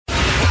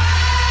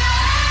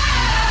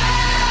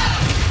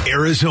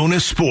Arizona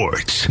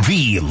sports,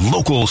 the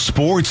local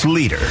sports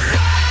leader.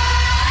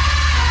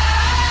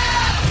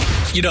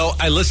 You know,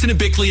 I listen to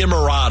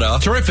Bickley&Marotta.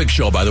 Terrific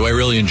show, by the way. I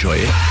really enjoy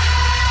it.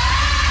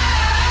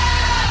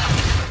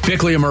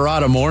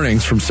 Bickley&Marotta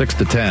mornings from 6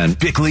 to 10.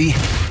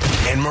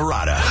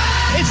 Bickley&Marotta.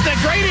 It's the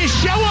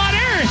greatest show on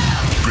earth.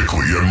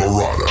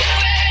 Bickley&Marotta.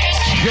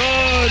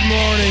 Good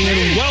morning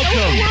and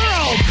welcome.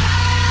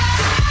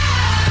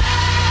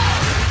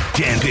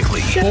 Dan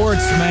Bickley.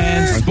 Sports,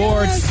 man.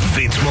 Sports.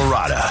 Vince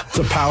Marotta. It's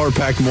a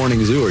power-packed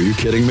morning zoo. Are you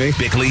kidding me?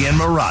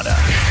 Bickley&Marotta.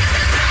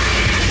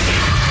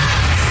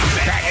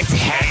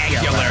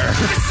 Spectacular.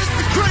 This is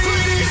the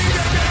greatest.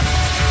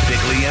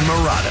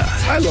 Bickley&Marotta.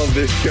 I love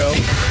this show.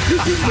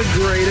 This is the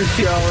greatest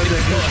show in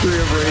the history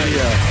of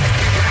radio.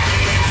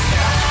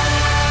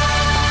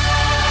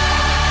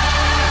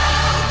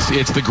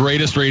 It's the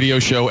greatest radio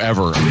show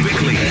ever.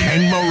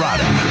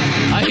 Bickley&Marotta.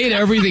 I hate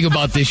everything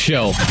about this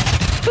show.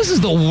 This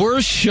is the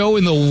worst show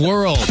in the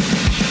world.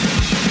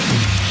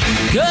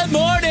 Good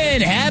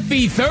morning.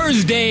 Happy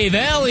Thursday,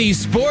 Valley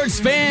sports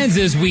fans,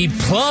 as we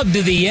plug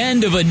to the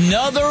end of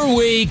another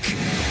week.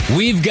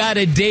 We've got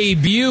a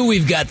debut.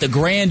 We've got the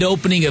grand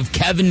opening of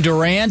Kevin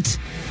Durant.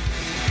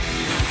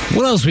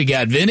 What else we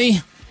got,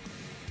 Vinny?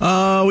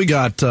 We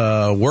got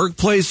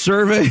workplace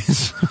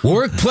surveys.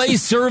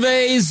 Workplace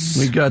surveys.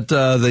 We got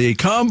the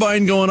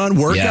Combine going on.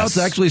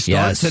 Workouts actually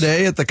start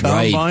today at the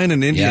Combine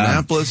in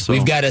Indianapolis. Yeah. So.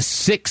 We've got a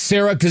sick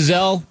Sarah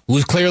Cazell,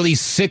 who's clearly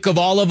sick of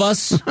all of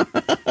us.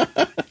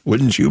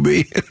 Wouldn't you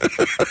be?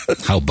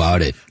 How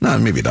about it? No,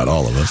 maybe not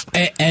all of us.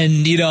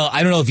 And, you know,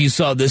 I don't know if you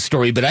saw this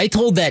story, but I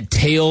told that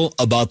tale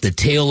about the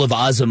tale of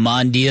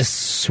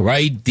Ozymandias,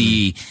 right?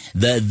 The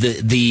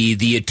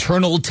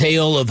eternal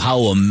tale of how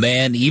a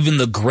man, even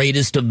the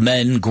greatest of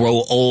men,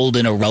 grow old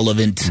and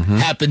irrelevant.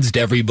 Happens to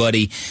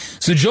everybody.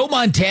 So Joe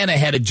Montana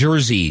had a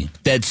jersey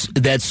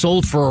that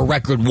sold for a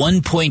record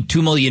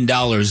 $1.2 million,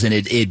 and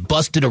it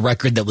busted a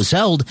record that was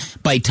held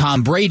by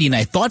Tom Brady. And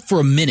I thought for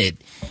a minute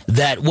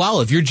that,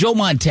 wow, if you're Joe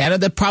Montana,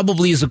 that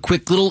probably is a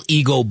quick little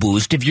ego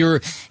boost. If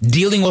you're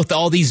dealing with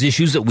all these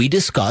issues that we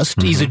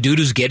discussed, he's a dude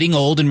who's getting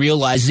old and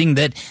realizing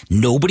that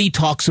nobody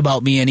talks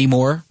about me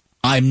anymore.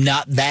 I'm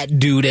not that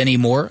dude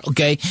anymore,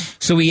 okay?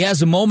 So he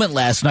has a moment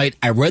last night.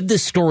 I read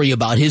this story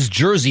about his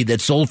jersey that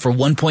sold for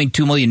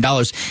 $1.2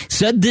 million.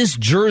 Said this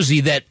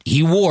jersey that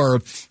he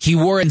wore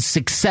in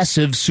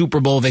successive Super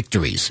Bowl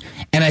victories.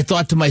 And I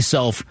thought to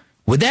myself,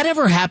 would that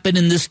ever happen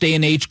in this day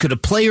and age? Could a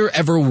player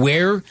ever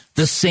wear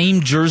the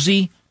same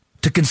jersey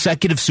to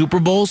consecutive Super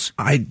Bowls?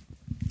 I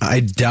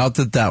doubt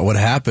that would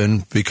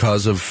happen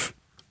because of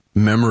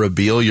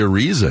memorabilia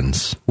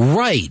reasons.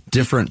 Right.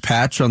 Different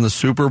patch on the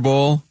Super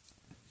Bowl.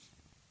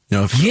 You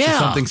know, if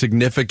something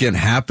significant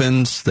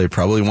happens, they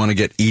probably want to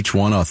get each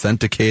one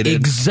authenticated.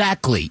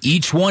 Exactly.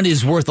 Each one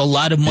is worth a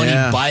lot of money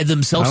by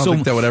themselves. I don't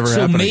think that would ever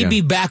happen So maybe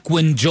again. back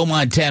when Joe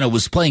Montana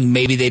was playing,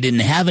 maybe they didn't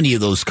have any of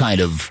those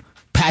kind of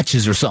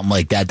patches or something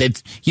like that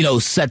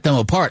set them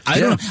apart. I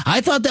don't know.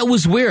 I thought that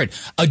was weird.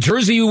 A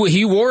jersey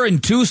he wore in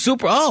two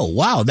oh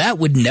wow, that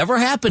would never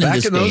happen in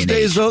this day and age. Back in those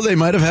days, though, they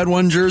might have had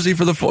one jersey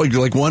for the full,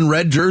 like one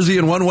red jersey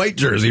and one white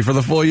jersey for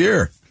the full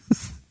year.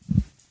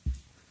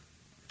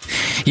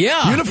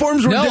 Yeah,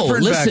 uniforms were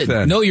different back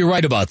then. No, you're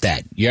right about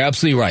that. You're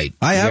absolutely right.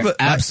 I have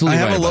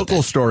a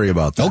local story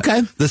about that.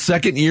 Okay, the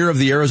second year of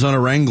the Arizona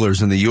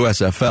Wranglers in the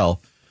USFL,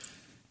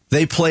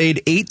 they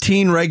played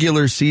 18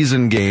 regular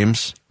season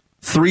games,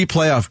 3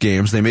 playoff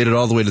games. They made it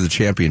all the way to the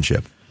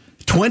championship.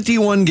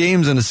 21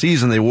 games in a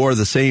season, they wore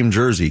the same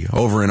jersey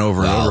over and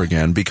over and over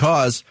again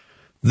because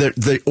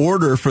the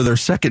order for their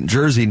second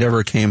jersey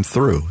never came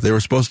through. They were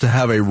supposed to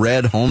have a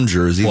red home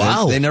jersey.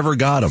 Wow. They never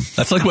got them.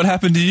 That's like what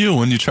happened to you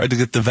when you tried to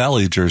get the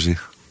Valley jersey.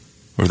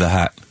 Or the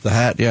hat. The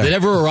hat, yeah. Did it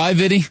ever arrive,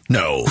 Eddie?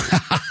 No.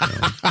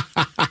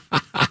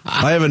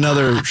 I have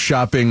another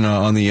shopping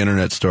on the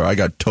internet store. I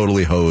got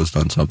totally hosed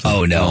on something.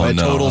 Oh, no. A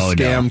total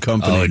scam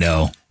company. Oh,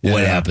 no. Yeah.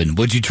 What happened?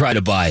 What'd you try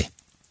to buy?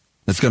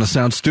 It's going to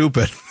sound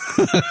stupid.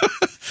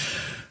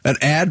 An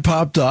ad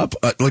popped up,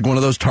 like one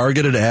of those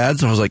targeted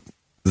ads. I was like,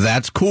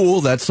 that's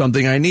cool. That's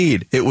something I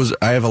need.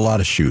 I have a lot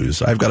of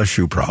shoes. I've got a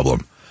shoe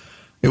problem.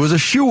 It was a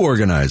shoe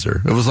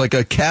organizer. It was like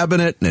a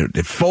cabinet, and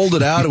it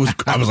folded out.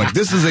 I was like,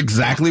 this is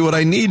exactly what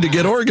I need to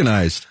get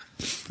organized.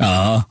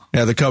 Yeah,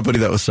 the company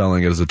that was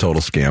selling it is a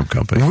total scam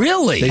company.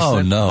 Really?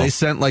 They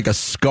sent like a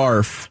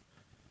scarf,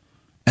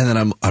 and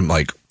then I'm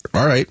like,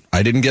 all right,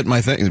 I didn't get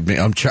my thing.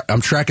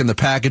 I'm tracking the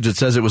package. It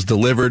says it was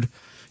delivered.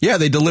 Yeah,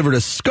 they delivered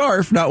a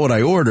scarf, not what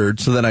I ordered.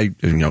 So then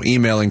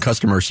emailing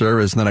customer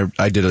service, and then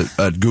I did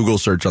a Google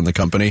search on the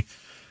company.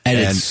 And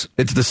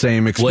it's the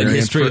same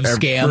experience for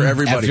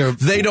everybody.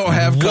 They don't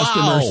have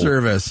customer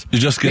service. You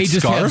just get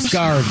scarves? Just have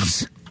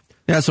scarves.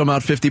 Yeah, so I'm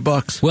out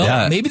 $50.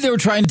 Well, maybe they were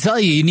trying to tell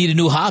you need a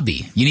new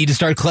hobby. You need to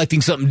start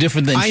collecting something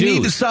different than shoes. I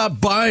need to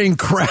stop buying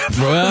crap.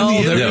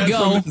 Well, there you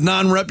go. From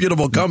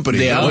non-reputable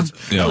companies. Yeah.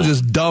 That was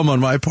just dumb on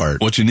my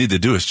part. What you need to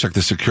do is check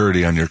the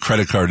security on your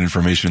credit card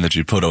information that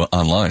you put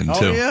online, too.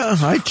 Oh, yeah.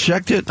 I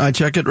checked it. I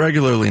check it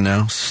regularly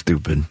now.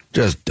 Stupid.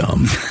 Just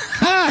dumb.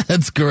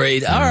 That's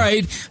great. All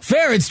right.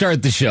 Fair and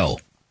start the show.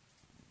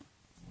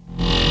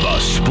 The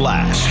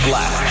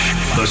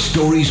Splash. The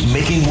stories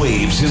making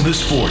waves in the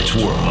sports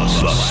world.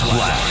 The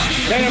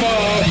Splash.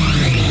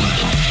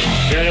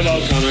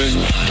 Cannonball coming.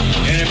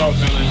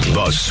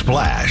 The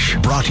Splash.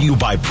 Brought to you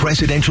by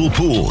Presidential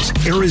Pools,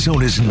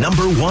 Arizona's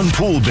 #1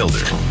 pool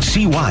builder.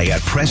 See why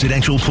at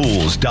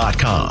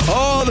presidentialpools.com.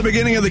 Oh, the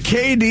beginning of the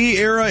KD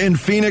era in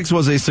Phoenix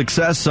was a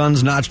success.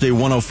 Suns notched a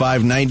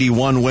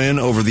 105-91 win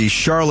over the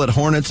Charlotte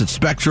Hornets at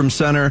Spectrum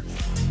Center.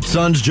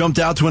 Suns jumped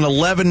out to an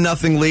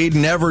 11-0 lead,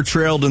 never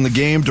trailed in the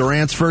game.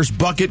 Durant's first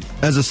bucket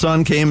as a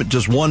Sun came at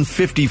just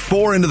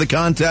 1:54 into the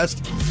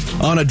contest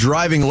on a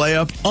driving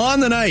layup on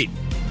the night.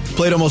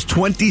 Played almost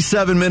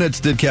 27 minutes,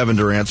 did Kevin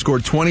Durant.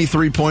 Scored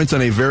 23 points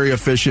on a very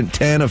efficient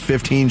 10 of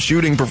 15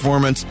 shooting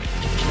performance.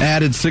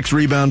 Added 6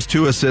 rebounds,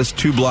 2 assists,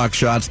 2 block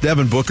shots.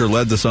 Devin Booker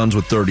led the Suns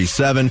with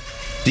 37.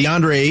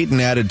 DeAndre Ayton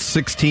added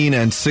 16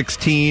 and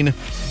 16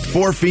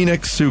 for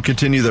Phoenix, who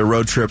continue their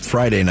road trip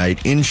Friday night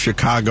in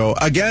Chicago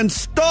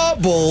against the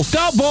Bulls.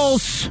 The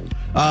Bulls!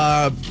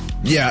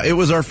 Yeah, it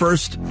was our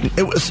first.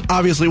 It was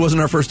obviously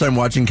wasn't our first time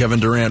watching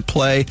Kevin Durant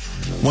play.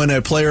 When a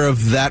player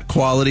of that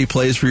quality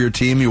plays for your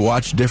team, you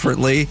watch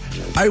differently.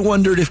 I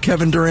wondered if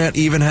Kevin Durant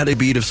even had a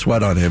bead of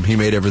sweat on him. He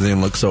made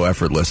everything look so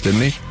effortless,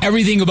 didn't he?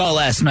 Everything about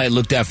last night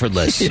looked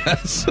effortless.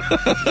 Yes.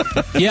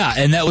 Yeah,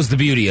 and that was the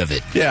beauty of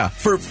it. Yeah,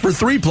 for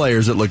 3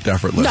 players, it looked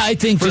effortless. No, I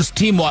think just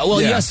team-wise.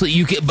 Well, Yeah. yes,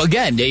 you can,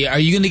 again, are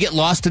you going to get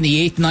lost in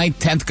the 8th, 9th,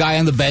 10th guy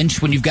on the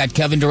bench when you've got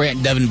Kevin Durant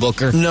and Devin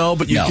Booker? No,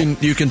 but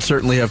you can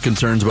certainly have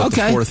concerns about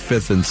the 4th,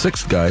 5th, and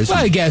 6th guys. Well,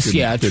 I guess,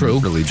 Didn't true.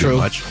 really do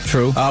much.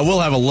 True. We'll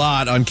have a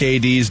lot on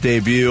KD's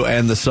debut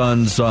and the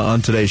Suns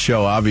on today's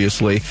show,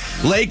 obviously.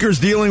 Lakers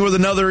dealing with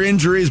another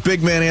injury.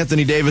 Big man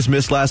Anthony Davis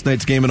missed last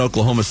night's game in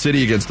Oklahoma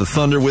City against the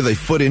Thunder with a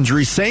foot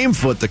injury. Same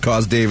foot that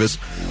caused Davis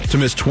to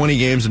miss 20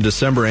 games in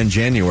December and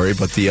January,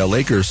 but the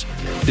Lakers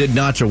did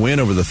notch a win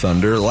over the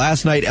Thunder.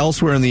 Last night,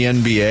 elsewhere in the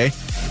NBA,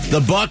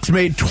 the Bucks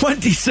made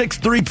 26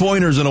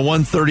 three-pointers in a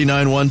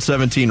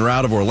 139-117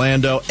 rout of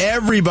Orlando.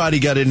 Everybody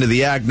got into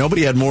the act.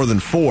 Nobody had more than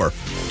 4.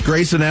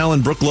 Grayson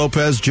Allen, Brook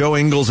Lopez, Joe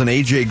Ingles, and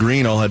A.J.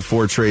 Green all had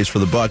 4 trays for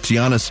the Bucks.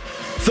 Giannis,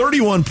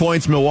 31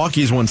 points.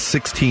 Milwaukee's won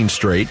 16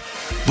 straight.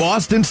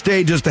 Boston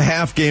stayed just a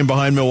half game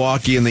behind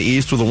Milwaukee in the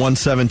East with a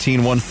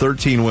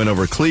 117-113 win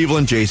over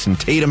Cleveland. Jason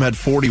Tatum had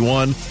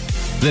 41.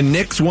 The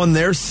Knicks won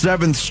their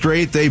 7th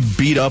straight. They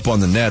beat up on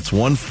the Nets,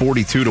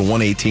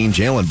 142-118.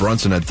 Jalen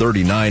Brunson had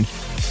 39.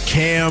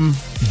 Cam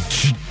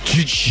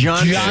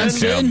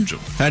Johnson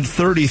had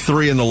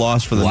 33 in the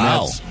loss for the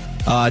Nets.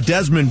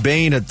 Desmond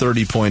Bain had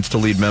 30 points to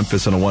lead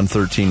Memphis in a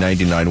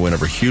 113-99 win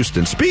over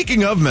Houston.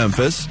 Speaking of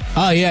Memphis.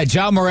 Oh, yeah,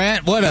 John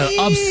Morant. What an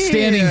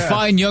upstanding,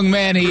 fine young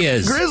man he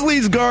is.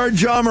 Grizzlies guard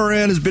John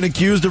Morant has been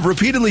accused of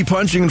repeatedly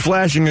punching and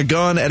flashing a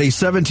gun at a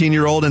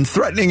 17-year-old and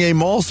threatening a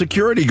mall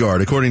security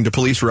guard, according to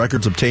police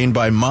records obtained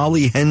by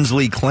Molly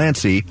Hensley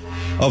Clancy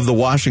of the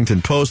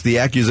Washington Post. The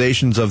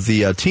accusations of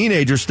the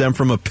teenager stem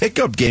from a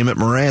pickup game at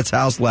Morant's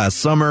house last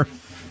summer.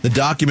 The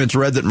documents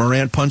read that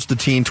Morant punched the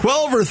teen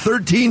 12 or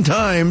 13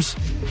 times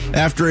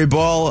after a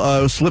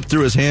ball slipped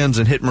through his hands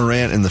and hit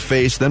Morant in the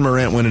face. Then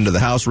Morant went into the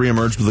house,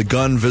 reemerged with a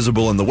gun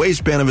visible in the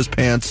waistband of his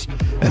pants,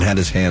 and had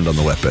his hand on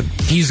the weapon.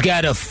 He's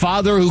got a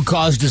father who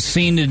caused a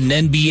scene in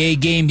an NBA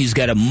game. He's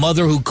got a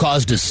mother who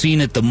caused a scene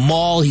at the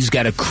mall. He's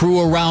got a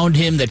crew around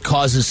him that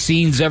causes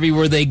scenes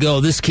everywhere they go.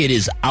 This kid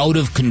is out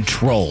of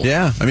control.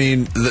 Yeah, I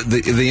mean,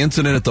 the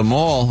incident at the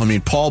mall, I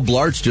mean, Paul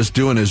Blart's just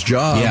doing his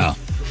job. Yeah.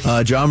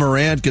 John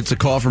Morant gets a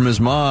call from his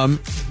mom.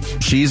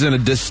 She's in a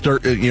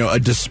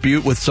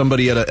dispute with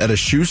somebody at a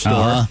shoe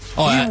store.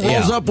 He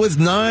rolls up with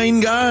 9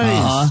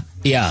 guys.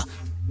 Yeah.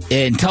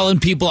 And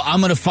telling people, I'm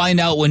going to find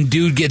out when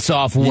dude gets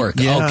off work.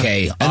 Yeah.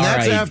 Okay. And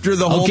that's right. after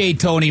the whole... Okay,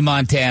 Tony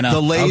Montana.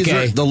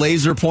 The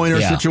laser pointer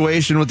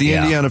situation with the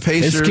Indiana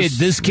Pacers.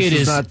 This kid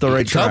is not the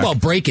right track. Talk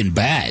about Breaking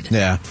Bad.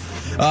 Yeah.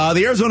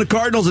 The Arizona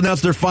Cardinals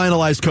announced their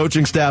finalized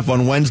coaching staff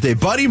on Wednesday.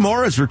 Buddy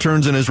Morris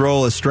returns in his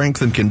role as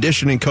strength and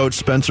conditioning coach.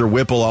 Spencer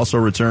Whipple also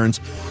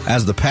returns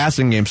as the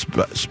passing game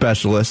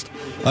specialist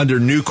under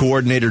new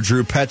coordinator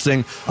Drew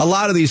Petzing. A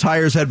lot of these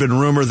hires had been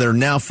rumored. They're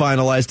now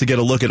finalized to get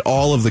a look at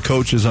all of the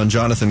coaches on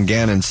Jonathan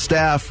Gannon's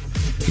staff.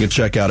 You can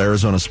check out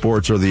Arizona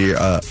Sports or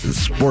the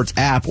Sports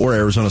app or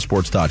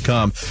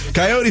ArizonaSports.com.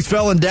 Coyotes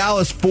fell in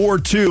Dallas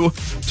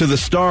 4-2 to the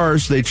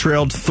Stars. They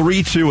trailed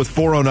 3-2 with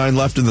 4:09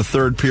 left in the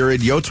third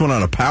period. Yotes went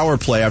on a power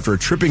play after a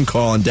tripping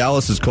call on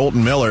Dallas's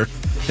Colton Miller.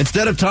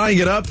 Instead of tying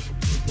it up,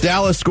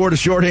 Dallas scored a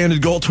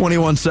shorthanded goal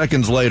 21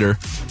 seconds later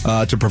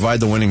to provide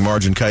the winning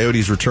margin.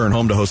 Coyotes return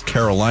home to host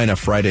Carolina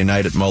Friday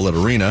night at Mullet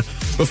Arena.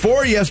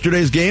 Before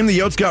yesterday's game, the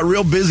Yotes got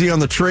real busy on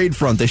the trade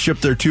front. They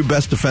shipped their 2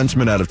 best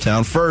defensemen out of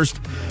town.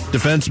 First,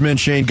 defenseman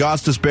Shane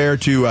Gostisbehere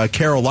to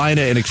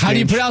Carolina in exchange. How do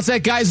you pronounce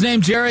that guy's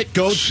name, Jarrett?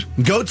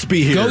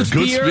 Goatsbehere.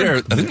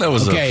 Goatsbehere? I think that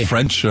was a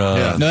French...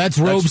 No, that's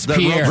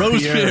Robespierre.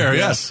 Robespierre,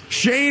 yes.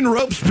 Shane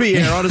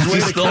Robespierre on his way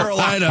to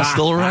Carolina.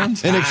 Still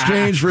around? In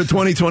exchange for a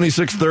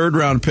 2026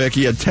 third-round pick,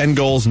 he had 10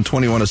 goals and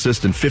 21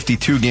 assists in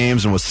 52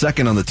 games and was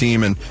second on the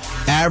team in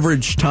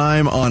average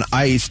time on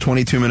ice,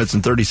 22 minutes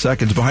and 30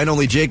 seconds, behind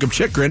only Jacob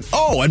Chychrun.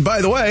 Oh, and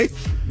by the way,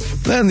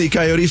 Then the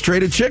Coyotes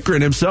traded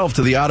Chychrun himself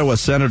to the Ottawa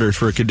Senators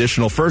for a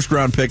conditional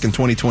first-round pick in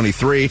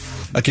 2023,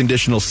 a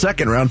conditional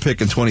second-round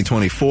pick in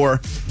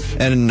 2024,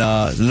 and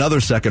another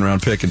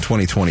second-round pick in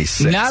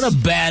 2026. Not a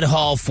bad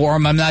haul for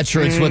him. I'm not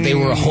sure it's what they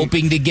were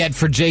hoping to get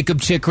for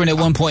Jacob Chychrun at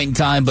one point in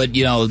time, but,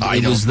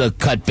 it was the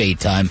cut bait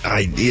time.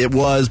 It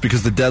was,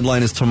 because the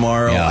deadline is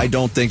tomorrow. Yeah. I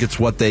don't think it's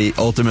what they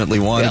ultimately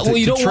wanted. Yeah, well,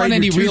 you don't want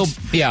any real...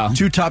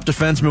 Two top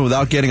defensemen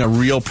without getting a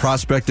real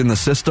prospect in the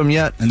system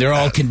yet. And they're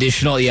all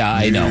conditional. Yeah,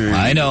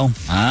 I know.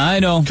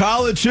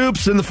 College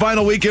hoops in the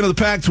final weekend of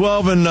the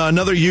Pac-12, and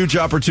another huge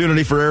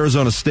opportunity for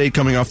Arizona State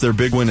coming off their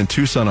big win in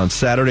Tucson on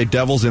Saturday.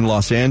 Devils in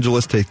Los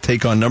Angeles to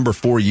take on number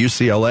 4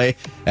 UCLA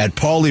at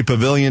Pauley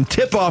Pavilion.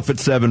 Tip-off at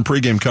 7,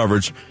 pregame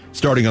coverage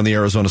starting on the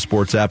Arizona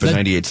Sports app at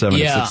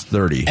 98.7 at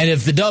 6:30. And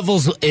if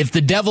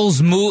the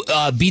Devils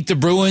beat the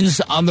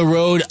Bruins on the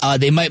road,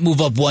 they might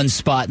move up one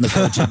spot in the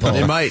coaching poll.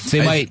 They might.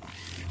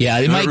 Yeah,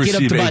 they might get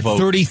up to about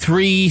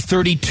 33,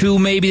 32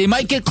 maybe. They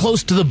might get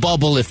close to the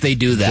bubble if they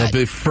do that.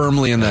 They'll be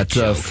firmly in that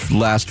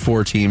last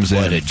 4 teams.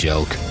 What a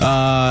joke.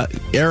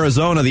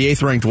 Arizona, the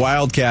 8th-ranked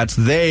Wildcats,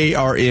 they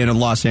are in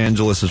Los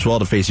Angeles as well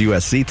to face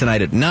USC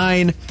tonight at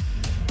 9.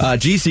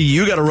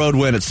 GCU got a road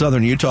win at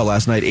Southern Utah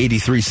last night,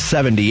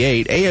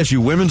 83-78. ASU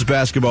women's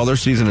basketball, their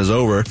season is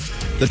over.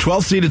 The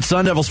 12th-seeded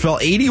Sun Devils fell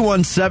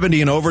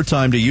 81-70 in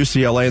overtime to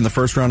UCLA in the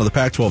first round of the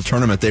Pac-12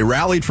 tournament. They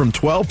rallied from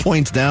 12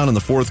 points down in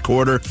the fourth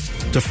quarter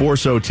to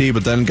force OT,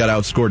 but then got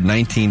outscored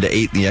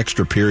 19-8 in the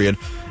extra period.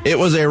 It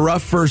was a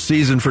rough first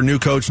season for new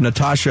coach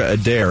Natasha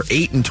Adair,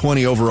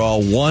 8-20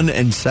 overall,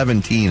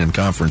 1-17 in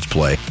conference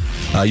play.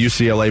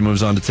 UCLA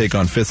moves on to take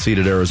on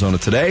 5th-seeded Arizona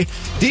today.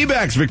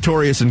 D-backs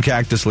victorious in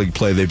Cactus League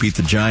play. They beat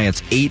the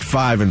Giants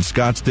 8-5 in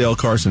Scottsdale.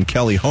 Carson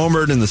Kelly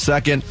homered in the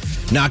second,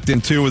 knocked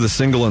in 2 with a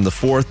single in the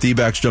fourth.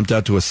 D-backs jumped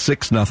out to a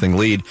 6-0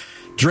 lead.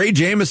 Dre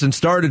Jamison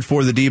started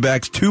for the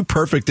D-backs, 2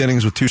 perfect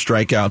innings with 2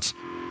 strikeouts.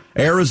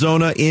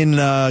 Arizona in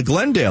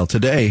Glendale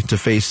today to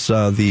face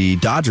the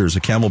Dodgers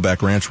at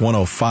Camelback Ranch,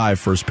 105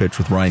 first pitch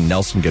with Ryan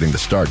Nelson getting the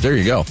start. There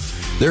you go.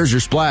 There's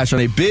your splash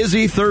on a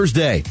busy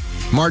Thursday,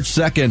 March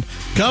 2nd.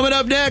 Coming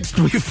up next,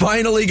 we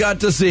finally got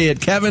to see it.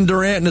 Kevin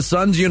Durant in a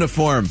Suns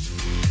uniform.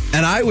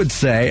 And I would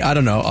say, I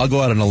don't know, I'll go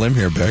out on a limb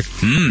here, Bick.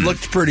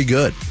 Looked pretty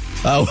good.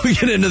 We'll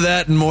get into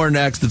that and more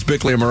next. It's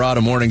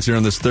Bickley&Marotta mornings here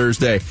on this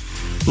Thursday.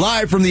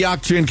 Live from the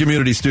Octane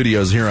Community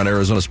Studios here on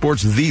Arizona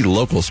Sports, the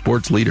local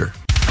sports leader.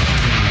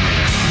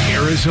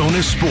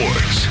 Arizona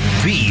Sports,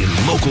 the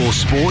local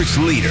sports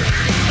leader.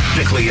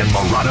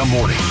 Bickley&Marotta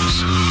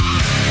mornings.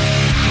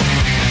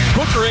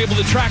 Booker able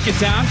to track it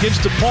down, gives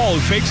to Paul,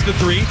 who fakes the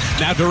 3.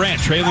 Now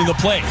Durant trailing the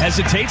play,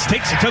 hesitates,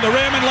 takes it to the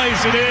rim, and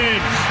lays it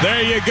in.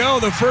 There you go,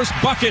 the first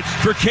bucket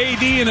for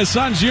KD in a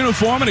Suns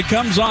uniform, and it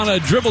comes on a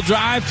dribble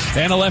drive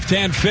and a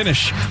left-hand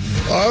finish.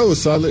 It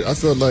was solid. I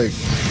felt like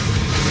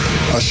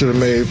I should have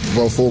made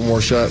about 4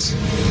 more shots.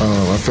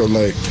 I felt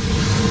like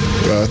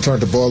I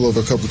turned the ball over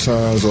a couple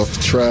times off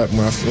the trap.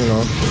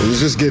 It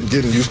was just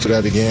getting used to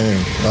that again.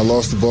 And I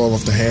lost the ball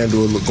off the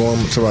handle,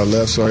 going to my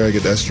left, so I got to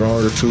get that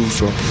stronger too.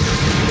 So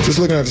just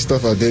looking at the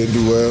stuff I didn't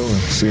do well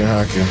and seeing how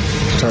I can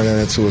turn that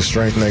into a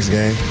strength next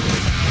game.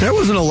 There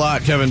wasn't a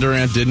lot Kevin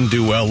Durant didn't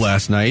do well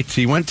last night.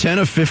 He went 10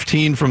 of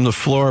 15 from the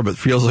floor, but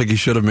feels like he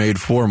should have made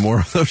 4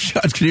 more of those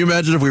shots. Can you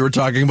imagine if we were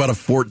talking about a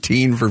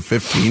 14 for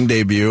 15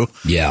 debut?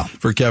 Yeah.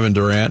 For Kevin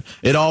Durant.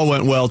 It all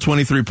went well.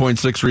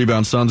 23.6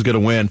 rebounds. Suns get a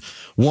win.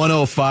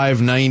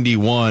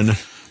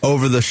 105-91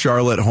 over the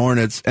Charlotte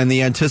Hornets. And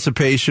the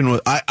anticipation was,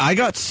 I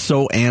got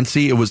so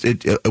antsy.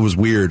 It was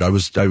weird. I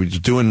was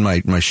doing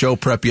my show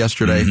prep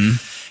yesterday.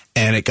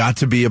 And it got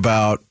to be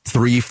about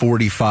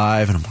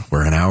 3:45, and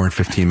we're an hour and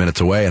 15 minutes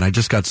away, and I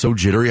just got so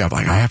jittery. I'm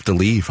like, I have to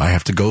leave. I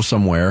have to go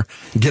somewhere,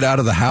 get out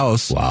of the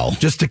house. Wow.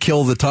 Just to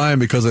kill the time,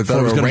 because I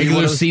thought it was going to be a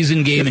regular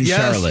season game in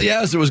Charlotte.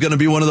 Yes, it was going to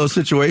be one of those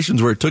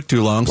situations where it took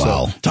too long.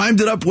 Wow. So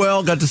timed it up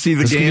well, got to see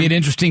the game. It's going to be an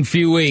interesting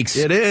few weeks.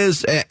 It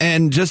is,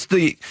 and just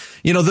the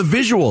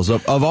visuals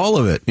of all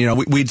of it.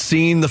 We'd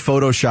seen the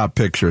Photoshop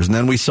pictures, and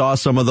then we saw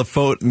some of the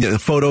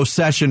photo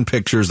session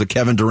pictures that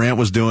Kevin Durant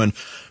was doing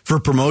for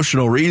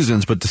promotional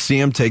reasons, but to see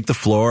him take the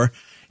floor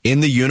in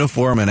the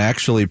uniform and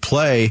actually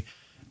play,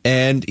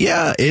 and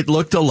it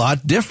looked a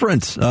lot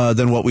different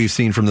than what we've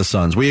seen from the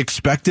Suns. We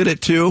expected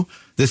it to.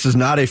 This is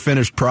not a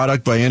finished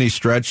product by any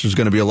stretch. There's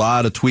going to be a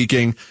lot of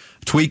tweaking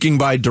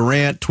by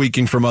Durant,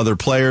 tweaking from other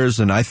players,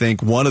 and I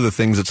think one of the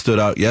things that stood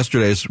out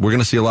yesterday is we're going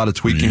to see a lot of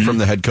tweaking from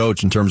the head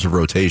coach in terms of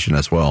rotation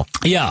as well.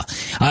 Yeah,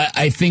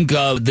 I think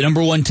the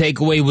number one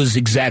takeaway was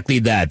exactly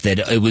that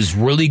it was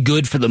really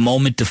good for the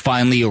moment to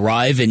finally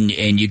arrive, and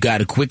you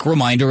got a quick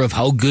reminder of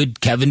how good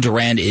Kevin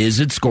Durant is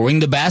at scoring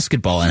the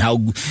basketball and how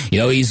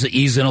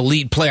he's an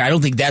elite player. I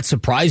don't think that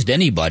surprised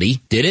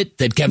anybody, did it?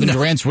 That Kevin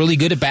Durant's really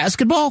good at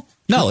basketball?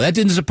 No, that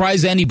didn't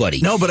surprise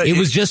anybody. No, but it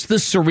was just the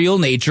surreal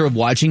nature of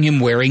watching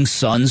him wearing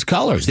Suns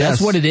colors. That's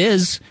what it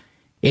is.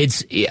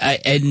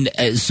 And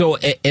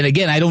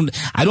again, I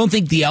don't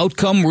think the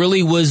outcome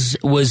really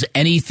was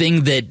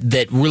anything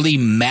that really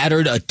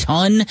mattered a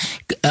ton.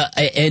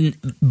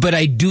 But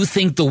I do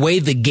think the way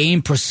the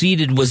game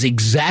proceeded was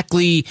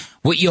exactly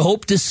what you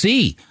hope to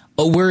see,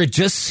 where it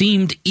just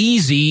seemed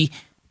easy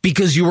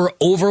because you were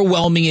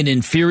overwhelming an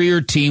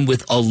inferior team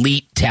with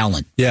elite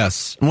talent.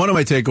 Yes. One of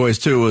my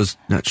takeaways, too, was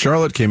that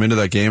Charlotte came into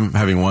that game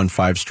having won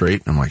 5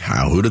 straight. I'm like,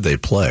 how? Who did they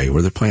play?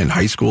 Were they playing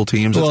high school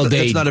teams? Well,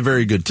 it's not a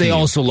very good team. They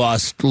also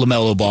lost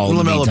LaMelo Ball.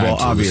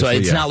 Obviously. So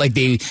it's not like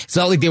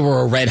they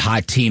were a red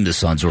hot team the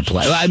Suns were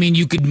playing. I mean,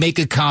 you could make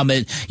a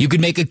comment, you could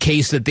make a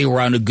case that they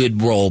were on a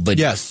good roll, but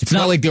yes, it's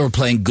not like they were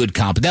playing good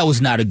comp. That was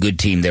not a good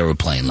team they were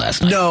playing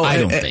last night. No, I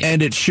don't think.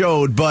 And it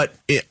showed, but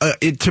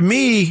to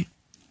me,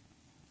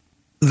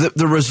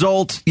 the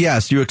result,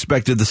 yes, you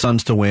expected the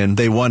Suns to win.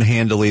 They won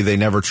handily. They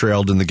never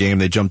trailed in the game.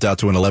 They jumped out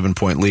to an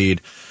 11-point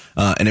lead,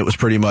 and it was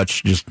pretty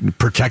much just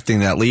protecting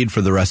that lead for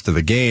the rest of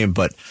the game.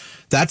 But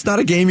that's not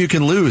a game you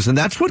can lose, and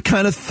that's what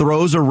kind of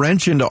throws a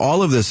wrench into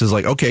all of this is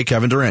like, okay,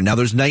 Kevin Durant, now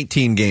there's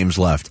 19 games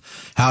left.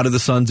 How do the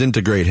Suns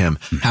integrate him?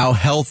 How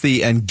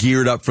healthy and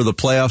geared up for the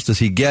playoffs does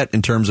he get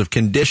in terms of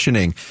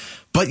conditioning?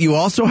 But you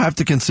also have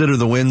to consider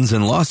the wins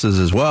and losses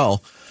as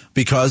well,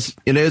 because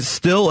it is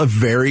still a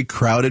very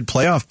crowded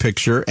playoff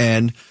picture,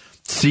 and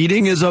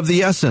seeding is of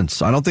the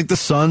essence. I don't think the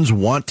Suns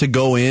want to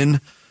go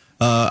in,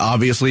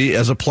 obviously,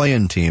 as a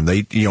play-in team.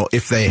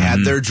 If they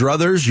had their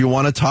druthers, you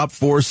want a top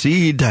 4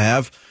 seed to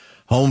have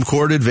home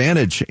court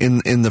advantage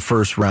in the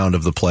first round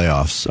of the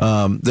playoffs.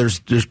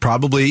 There's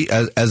probably,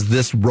 as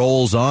this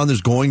rolls on,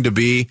 there's going to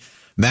be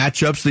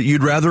matchups that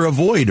you'd rather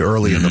avoid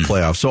early in the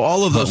playoffs. So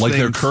all of those like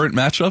things, their current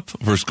matchup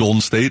versus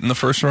Golden State in the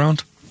first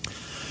round?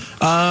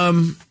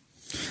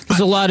 There's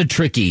a lot of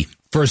tricky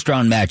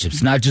first-round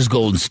matchups, not just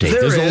Golden State.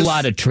 There's a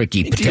lot of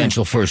tricky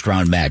potential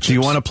first-round matchups. Do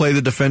you want to play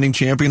the defending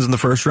champions in the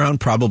first round?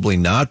 Probably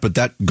not, but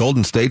that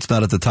Golden State's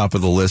not at the top of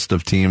the list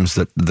of teams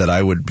that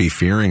I would be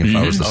fearing if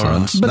I was the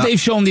Suns. But they've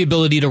shown the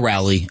ability to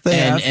rally,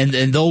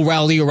 and they'll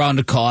rally around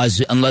a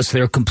cause unless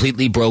they're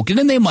completely broken,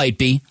 and they might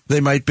be. They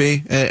might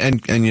be,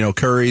 and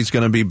Curry's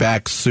going to be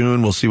back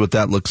soon. We'll see what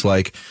that looks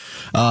like.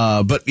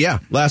 But yeah,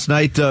 last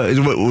night it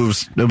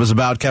was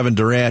about Kevin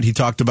Durant. He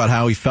talked about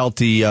how he felt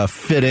he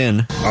fit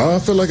in. I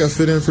feel like I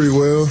fit in pretty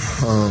well.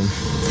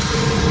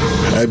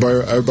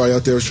 Everybody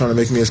out there was trying to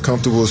make me as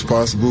comfortable as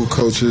possible,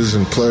 coaches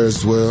and players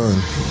as well,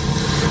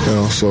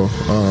 and so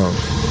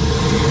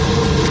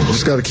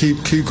just got to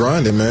keep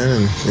grinding,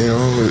 man.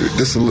 And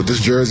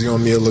this jersey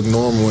on me will look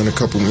normal in a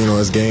couple,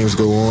 as games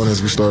go on,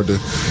 as we start to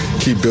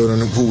keep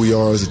building who we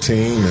are as a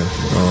team, and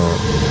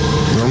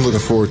I'm looking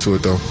forward to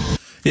it though.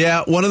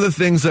 Yeah, one of the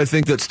things I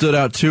think that stood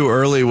out too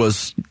early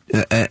was,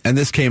 and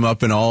this came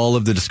up in all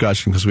of the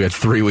discussion because we had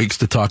 3 weeks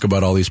to talk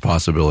about all these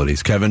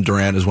possibilities. Kevin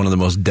Durant is one of the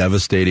most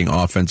devastating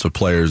offensive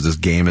players this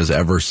game has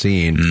ever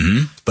seen.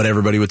 But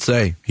everybody would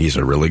say he's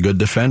a really good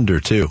defender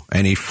too.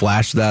 And he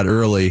flashed that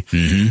early,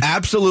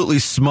 absolutely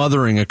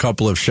smothering a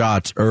couple of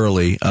shots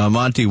early.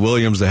 Monty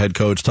Williams, the head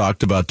coach,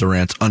 talked about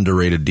Durant's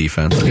underrated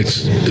defense.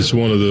 It's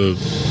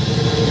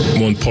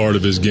one part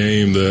of his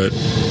game that,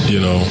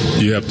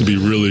 you have to be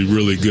really,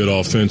 really good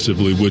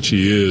offensively, which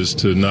he is,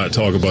 to not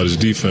talk about his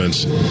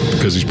defense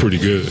because he's pretty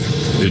good.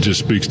 It just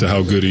speaks to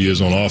how good he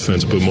is on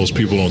offense, but most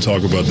people don't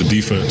talk about the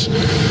defense.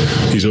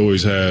 He's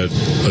always had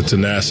a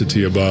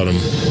tenacity about him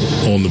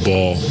on the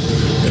ball,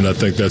 and I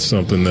think that's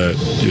something that,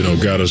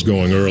 got us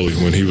going early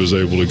when he was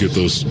able to get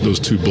those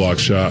 2 block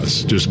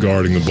shots, just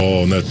guarding the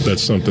ball, and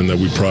that's something that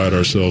we pride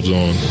ourselves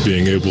on,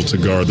 being able to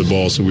guard the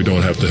ball so we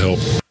don't have to help.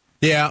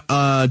 Yeah,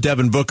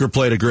 Devin Booker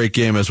played a great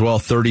game as well.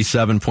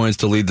 37 points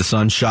to lead the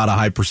Suns. Shot a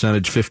high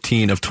percentage,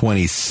 15 of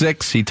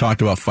 26. He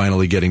talked about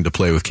finally getting to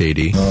play with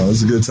KD. It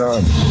was a good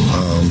time.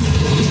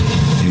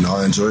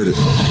 I enjoyed it.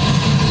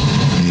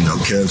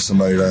 Kev's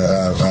somebody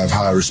that I have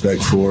high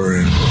respect for,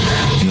 and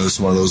it's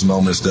one of those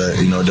moments that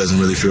it doesn't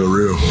really feel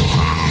real.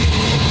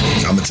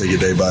 I'm gonna take it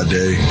day by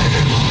day,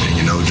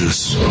 and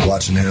just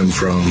watching him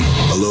from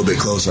a little bit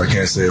closer. I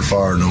can't say it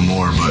far no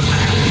more, but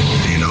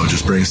it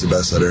just brings the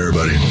best out of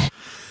everybody.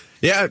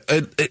 Yeah,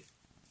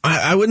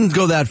 I wouldn't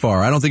go that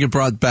far. I don't think it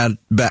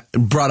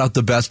brought out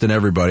the best in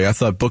everybody. I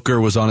thought Booker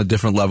was on a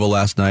different level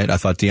last night. I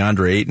thought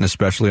DeAndre Ayton,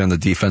 especially on the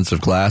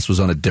defensive glass, was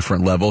on a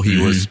different level.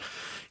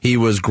 He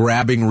was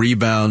grabbing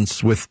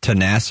rebounds with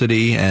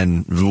tenacity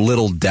and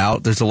little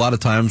doubt. There's a lot of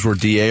times where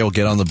DA will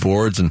get on the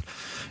boards and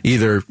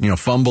either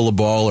fumble a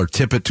ball or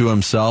tip it to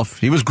himself.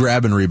 He was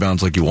grabbing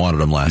rebounds like you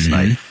wanted him last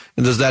night.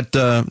 And does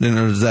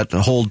that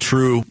hold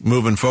true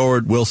moving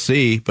forward? We'll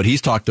see. But he's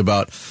talked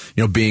about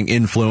being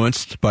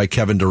influenced by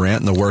Kevin Durant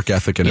and the work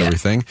ethic and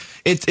everything.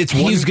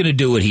 He's going to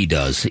do what he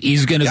does.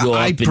 He's going to go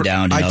up and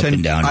down and up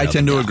and down. I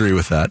tend to agree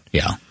with that.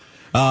 Yeah.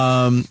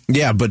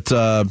 But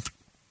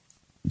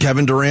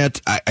Kevin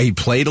Durant, he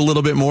played a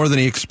little bit more than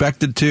he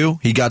expected to.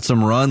 He got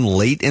some run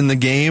late in the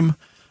game,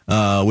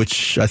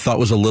 which I thought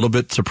was a little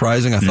bit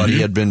surprising. I thought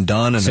he had been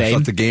done, and I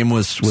thought the game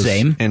was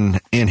in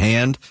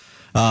hand.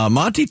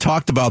 Monty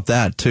talked about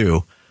that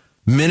too.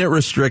 Minute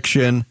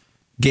restriction,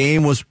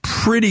 game was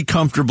pretty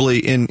comfortably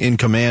in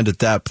command at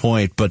that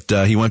point, but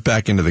he went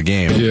back into the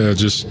game. Yeah,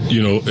 just,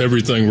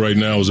 everything right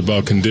now is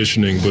about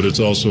conditioning, but it's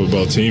also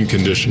about team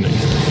conditioning,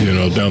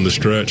 down the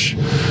stretch.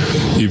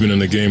 Even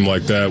in a game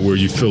like that where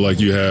you feel like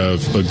you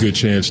have a good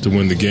chance to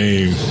win the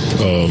game,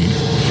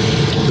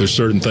 there's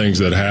certain things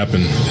that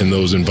happen in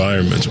those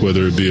environments,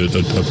 whether it be a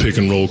pick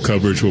and roll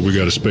coverage where we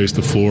got to space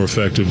the floor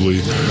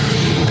effectively,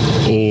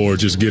 or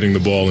just getting the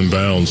ball in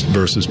bounds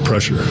versus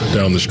pressure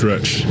down the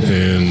stretch.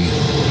 And,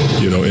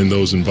 in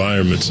those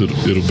environments,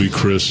 it'll be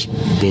Chris,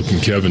 Book,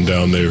 and Kevin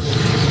down there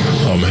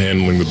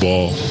handling the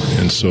ball.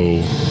 And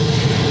so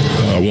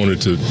I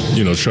wanted to,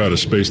 try to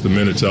space the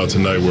minutes out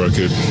tonight where I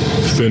could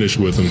finish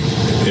with them.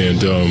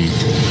 And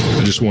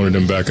I just wanted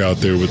them back out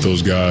there with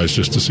those guys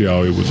just to see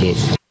how it would look.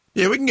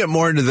 Yeah, we can get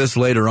more into this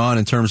later on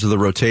in terms of the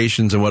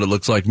rotations and what it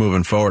looks like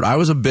moving forward. I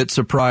was a bit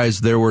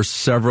surprised there were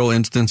several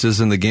instances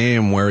in the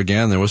game where,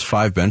 again, there was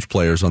 5 bench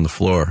players on the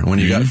floor. And when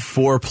you got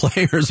 4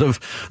 players of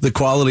the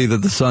quality that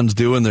the Suns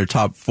do in their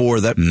top 4,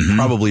 that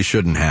probably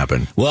shouldn't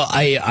happen. Well,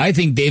 I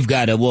think they've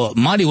got to,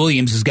 Monty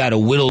Williams has got to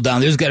whittle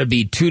down. There's got to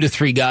be 2 to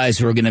 3 guys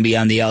who are going to be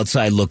on the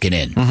outside looking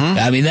in.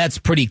 I mean, that's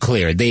pretty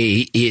clear.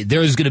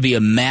 There's going to be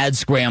a mad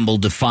scramble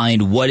to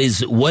find what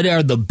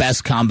are the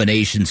best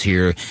combinations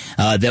here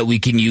that we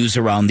can use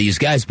around these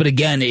guys. But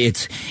again,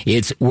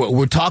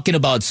 we're talking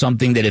about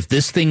something that if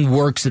this thing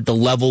works at the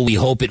level we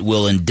hope it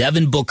will, and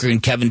Devin Booker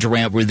and Kevin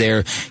Durant were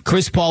there,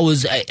 Chris Paul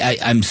was,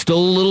 I'm still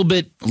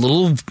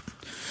a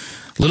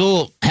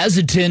little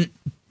hesitant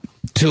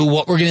to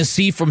what we're going to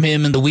see from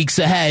him in the weeks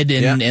ahead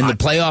and the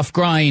playoff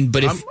grind.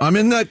 But I'm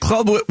in that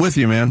club with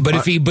you, man. But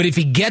if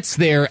he gets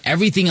there,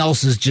 everything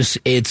else is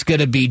it's going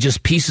to be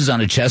just pieces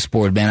on a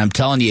chessboard, man. I'm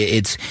telling you,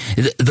 it's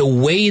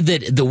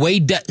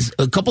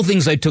a couple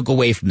things I took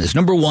away from this.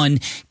 Number one,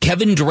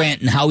 Kevin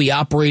Durant and how he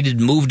operated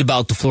and moved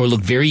about the floor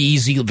looked very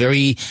easy,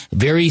 very,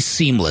 very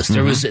seamless.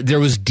 There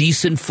was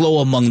decent flow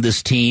among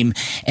this team,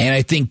 and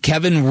I think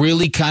Kevin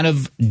really kind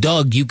of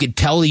you could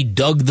tell he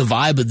dug the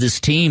vibe of this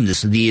team,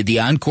 the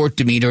on-court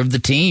demeanor of the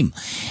team,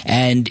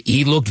 and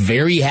he looked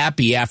very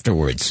happy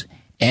afterwards.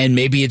 And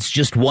maybe it's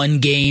just one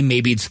game,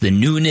 maybe it's the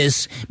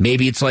newness,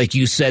 maybe it's like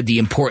you said, the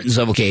importance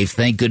of, okay,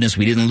 thank goodness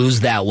we didn't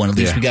lose that one, at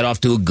least we got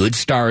off to a good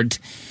start.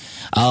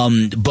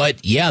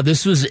 But yeah,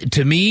 this was,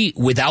 to me,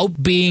 without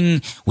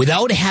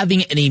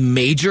having any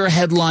major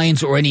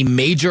headlines or any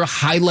major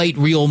highlight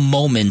reel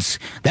moments,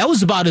 that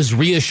was about as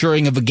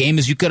reassuring of a game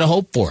as you could have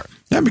hoped for.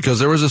 Yeah, because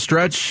there was a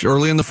stretch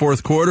early in the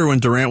fourth quarter when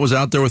Durant was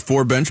out there with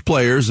 4 bench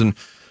players, and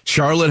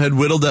Charlotte had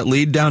whittled that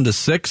lead down to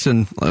 6,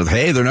 and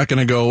hey, they're not going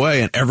to go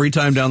away. And every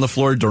time down the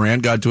floor,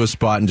 Durant got to a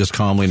spot and just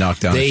calmly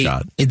knocked down a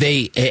shot.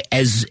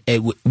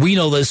 We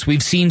know this,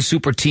 we've seen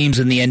super teams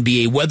in the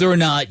NBA, whether or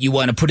not you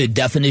want to put a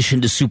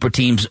definition to super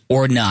teams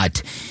or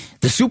not.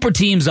 The super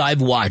teams I've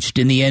watched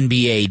in the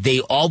NBA, they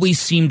always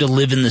seem to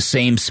live in the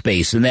same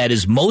space, and that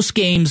is most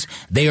games,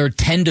 they are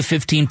 10 to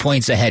 15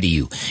 points ahead of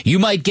you. You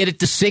might get it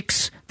to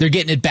 6, they're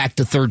getting it back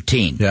to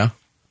 13. Yeah.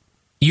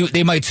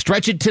 They might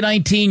stretch it to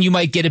 19. You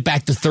might get it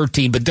back to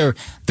 13, but they're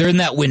in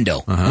that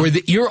window where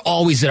you're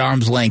always at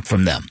arm's length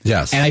from them.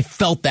 Yes, and I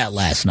felt that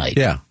last night.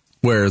 Yeah,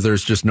 where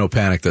there's just no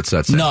panic that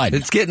sets in. None.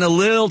 It's getting a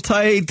little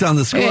tight on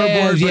the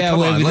scoreboard.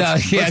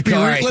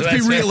 Let's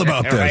be real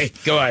about this. Right.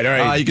 Go ahead. All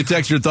right. You can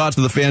text your thoughts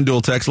to the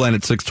FanDuel text line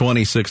at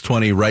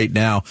 620 right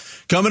now.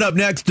 Coming up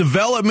next,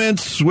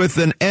 developments with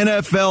an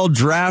NFL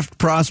draft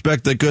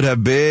prospect that could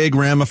have big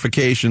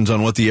ramifications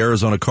on what the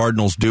Arizona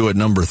Cardinals do at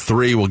number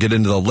 3. We'll get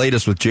into the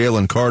latest with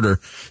Jalen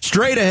Carter.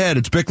 Straight ahead,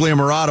 it's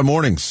Bickley&Marotta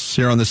mornings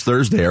here on this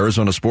Thursday.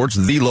 Arizona Sports,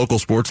 the local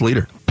sports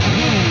leader.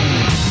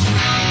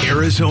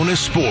 Arizona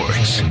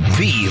Sports,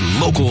 the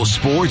local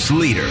sports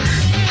leader.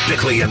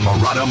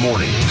 Bickley&Marotta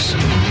mornings.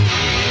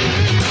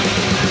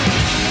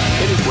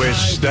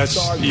 Which that's,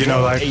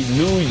 like a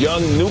new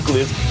young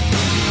nucleus.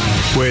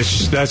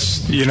 Which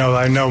that's,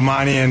 I know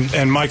Monty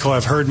and Michael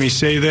have heard me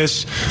say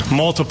this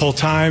multiple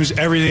times.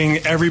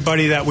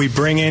 Everybody that we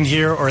bring in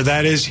here or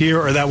that is here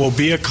or that will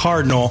be a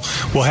Cardinal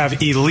will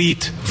have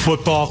elite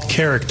football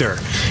character,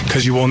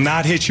 because you will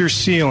not hit your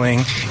ceiling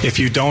if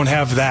you don't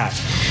have that.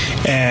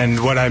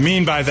 And what I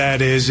mean by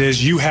that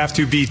is you have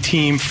to be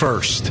team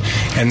first,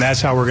 and that's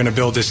how we're going to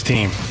build this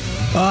team.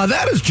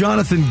 That is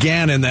Jonathan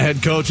Gannon, the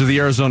head coach of the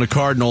Arizona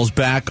Cardinals,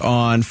 back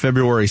on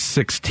February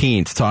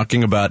 16th,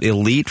 talking about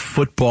elite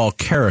football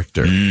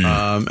character. And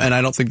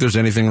I don't think there's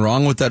anything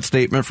wrong with that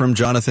statement from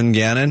Jonathan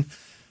Gannon.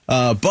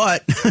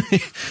 But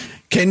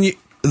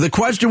the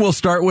question we'll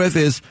start with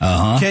is,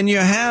 can you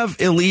have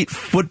elite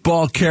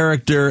football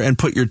character and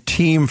put your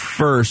team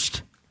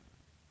first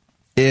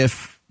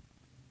if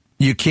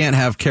you can't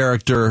have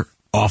character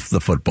off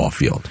the football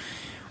field?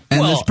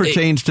 And this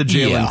pertains to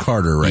Jalen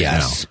Carter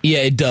now. Yeah,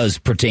 it does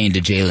pertain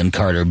to Jalen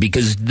Carter,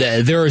 because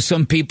there are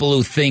some people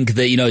who think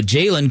that,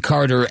 Jalen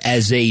Carter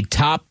as a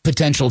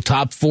potential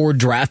top 4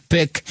 draft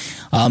pick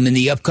in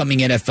the upcoming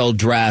NFL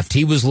draft,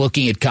 he was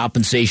looking at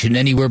compensation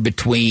anywhere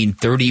between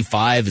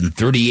 $35 and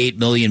 $38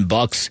 million,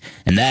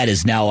 and that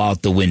is now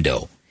out the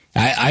window.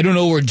 I don't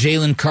know where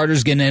Jalen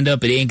Carter's going to end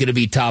up. It ain't going to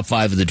be top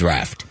 5 of the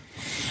draft.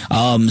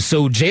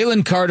 So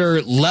Jalen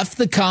Carter left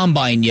the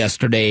combine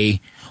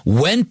yesterday,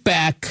 went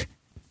back,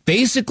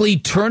 basically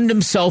turned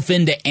himself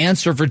in to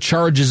answer for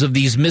charges of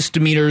these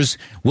misdemeanors,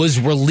 was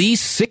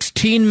released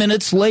 16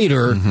 minutes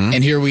later,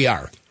 and here we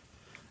are.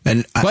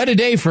 And quite a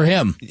day for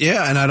him.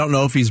 Yeah, and I don't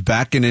know if he's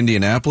back in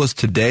Indianapolis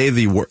today.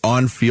 The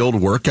on-field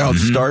workouts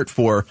start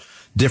for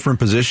different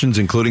positions,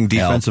 including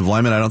defensive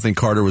linemen. I don't think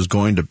Carter was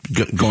going to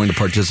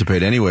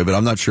participate anyway, but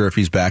I'm not sure if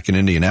he's back in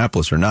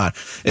Indianapolis or not.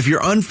 If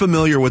you're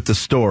unfamiliar with the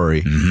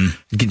story,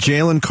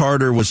 Jalen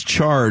Carter was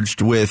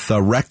charged with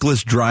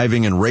reckless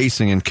driving and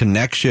racing in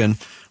connection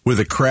with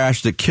a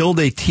crash that killed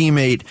a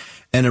teammate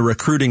and a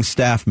recruiting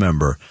staff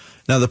member.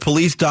 Now, the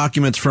police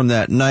documents from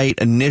that night,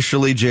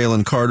 initially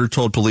Jalen Carter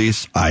told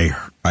police, I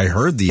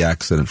heard the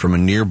accident from a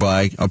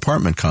nearby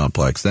apartment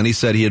complex. Then he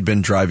said he had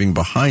been driving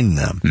behind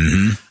them.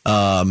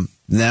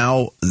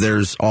 Now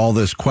there's all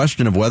this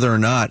question of whether or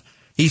not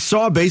he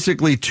saw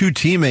basically 2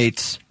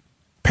 teammates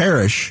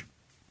perish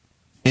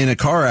in a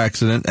car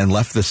accident and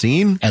left the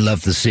scene.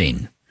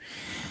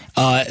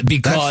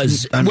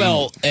 Because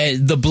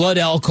the blood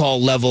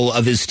alcohol level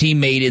of his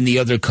teammate in the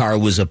other car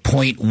was a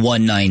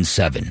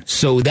 .197.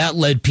 So that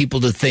led people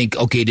to think,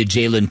 okay, did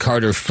Jalen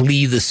Carter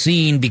flee the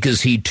scene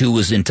because he too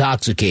was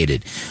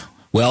intoxicated?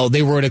 Well,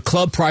 they were at a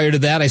club prior to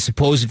that. I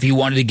suppose if you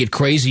wanted to get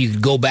crazy, you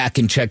could go back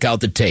and check out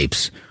the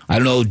tapes. I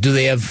don't know. Do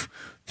they have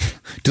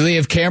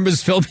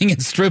cameras filming in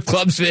strip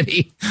clubs,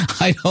 Vinny?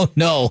 I don't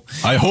know.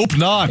 I hope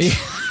not.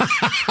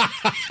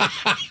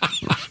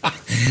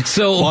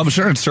 So, I'm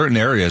sure in certain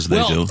areas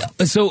they do.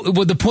 So,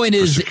 the point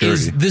is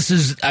this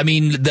is. I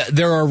mean,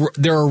 there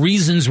are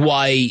reasons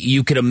why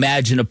you could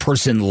imagine a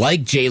person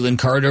like Jalen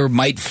Carter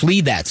might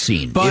flee that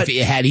scene. But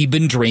had he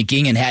been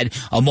drinking and had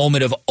a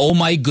moment of, oh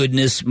my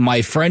goodness,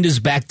 my friend is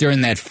back there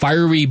in that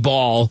fiery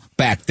ball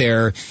back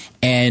there,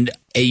 and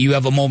you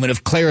have a moment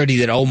of clarity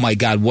that, oh my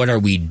God, what are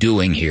we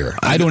doing here?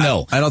 I don't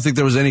know. I don't think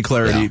there was any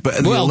clarity.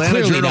 But the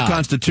Atlanta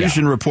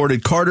Journal-Constitution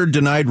reported Carter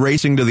denied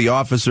racing to the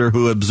officer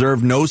who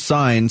observed no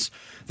signs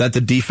that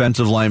the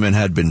defensive lineman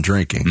had been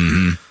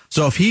drinking.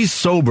 So if he's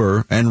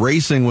sober and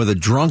racing with a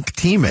drunk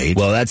teammate,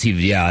 well, that's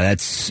bad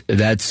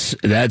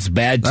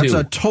too. That's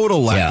a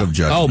total lack of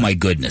judgment. Oh my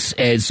goodness!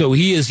 And so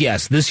he is.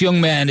 Yes, this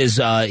young man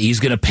is. He's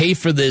going to pay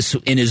for this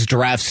in his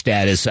draft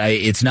status.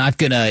 It's not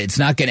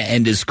gonna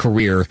end his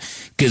career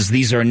because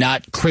these are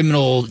not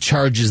criminal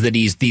charges.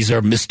 These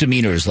are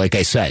misdemeanors, like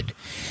I said.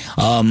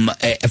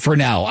 For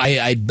now,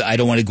 I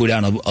don't want to go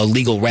down a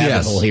legal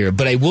rabbit hole here,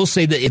 but I will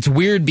say that it's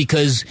weird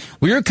because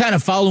we were kind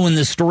of following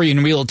this story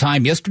in real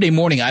time yesterday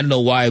morning. I don't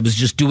know why. I was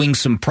just doing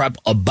some prep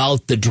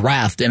about the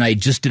draft, and I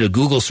just did a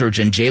Google search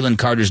on Jalen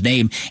Carter's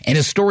name, and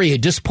his story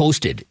had just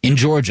posted in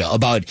Georgia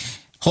about,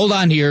 hold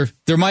on here,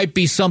 there might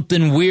be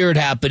something weird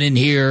happening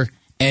here.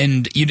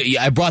 And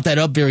I brought that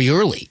up very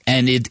early,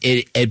 and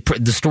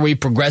the story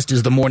progressed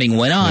as the morning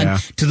went on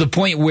to the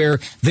point where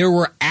there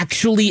were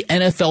actually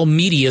NFL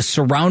media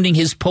surrounding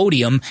his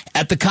podium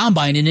at the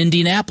Combine in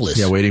Indianapolis.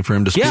 Yeah, waiting for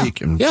him to speak.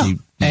 They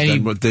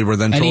were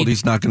then told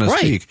he's not going to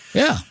speak.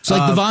 Yeah, it's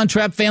like the Von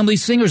Trapp family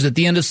singers at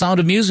the end of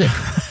Sound of Music.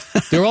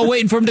 They were all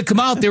waiting for him to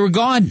come out. They were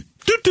gone.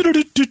 Any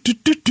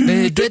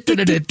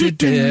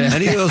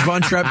of those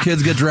Von Trapp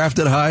kids get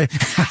drafted high?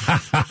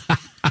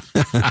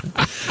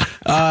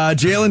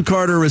 Jalen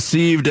Carter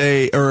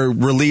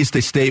released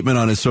a statement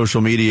on his social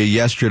media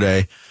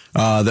yesterday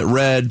that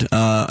read,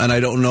 and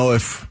I don't know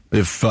if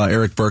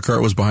Eric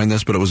Burkhart was behind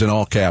this, but it was in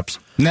all caps.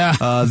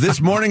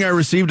 This morning I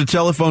received a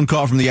telephone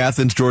call from the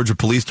Athens, Georgia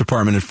Police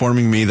Department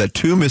informing me that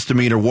 2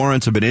 misdemeanor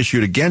warrants have been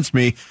issued against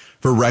me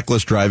for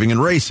reckless driving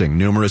and racing.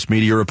 Numerous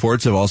media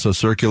reports have also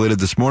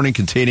circulated this morning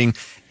containing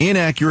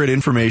inaccurate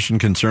information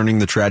concerning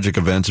the tragic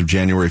events of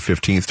January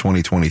 15th,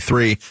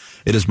 2023.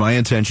 It is my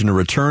intention to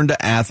return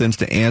to Athens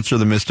to answer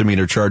the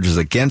misdemeanor charges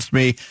against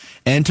me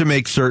and to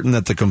make certain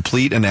that the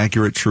complete and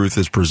accurate truth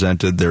is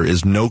presented. There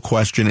is no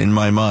question in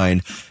my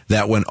mind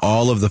that when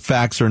all of the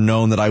facts are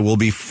known that I will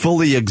be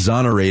fully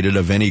exonerated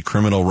of any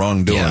criminal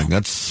wrongdoing. Yeah.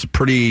 That's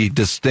pretty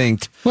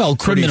distinct. Well,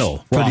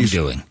 criminal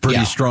wrongdoing.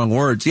 Pretty strong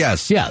words,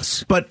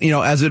 yes. But,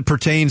 as it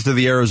pertains to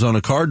the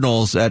Arizona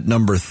Cardinals at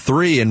number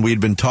 3, and we'd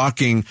been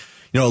talking,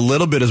 a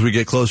little bit as we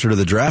get closer to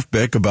the draft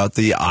pick about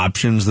the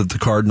options that the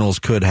Cardinals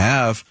could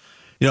have.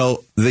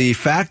 The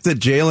fact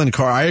that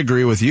I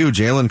agree with you,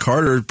 Jalen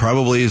Carter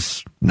probably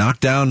is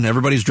knocked down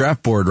everybody's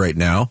draft board right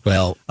now.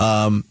 Well,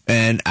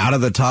 and out of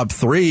the top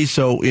 3.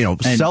 So,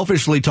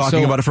 selfishly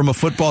talking about it from a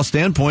football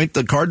standpoint,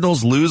 the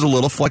Cardinals lose a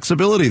little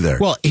flexibility there.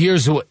 Well,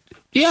 here's what.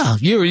 Yeah,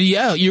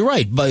 you're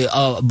right.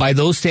 By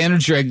those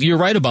standards, you're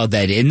right about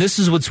that. And this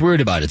is what's weird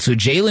about it. So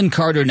Jalen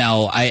Carter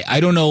now, I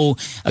don't know.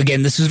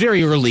 Again, this is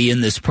very early in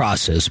this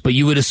process, but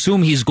you would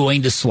assume he's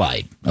going to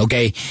slide.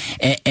 Okay,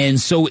 and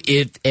so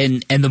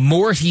the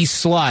more he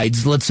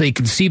slides, let's say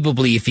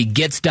conceivably, if he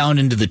gets down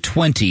into the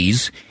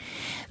 20s.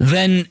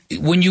 then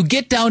when you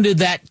get down to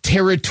that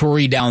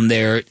territory down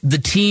there, the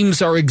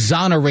teams are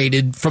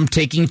exonerated from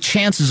taking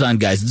chances on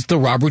guys. It's the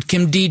Robert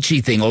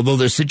Kimdichie thing. Although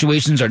their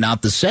situations are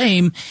not the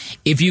same,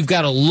 if you've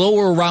got a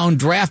lower round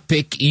draft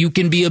pick, you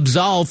can be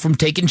absolved from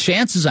taking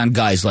chances on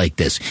guys like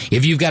this.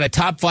 If you've got a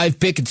top 5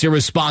 pick, it's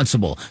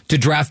irresponsible to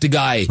draft a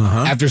guy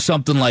after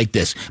something like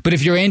this. But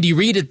if you're Andy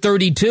Reid at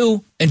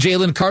 32 and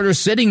Jalen Carter's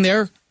sitting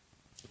there,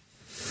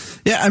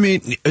 yeah, I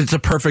mean, it's a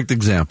perfect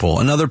example.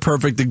 Another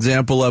perfect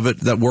example of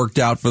it that worked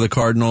out for the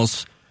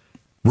Cardinals,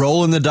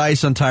 rolling the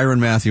dice on Tyrann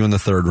Mathieu in the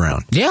 3rd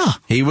round. Yeah.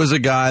 He was a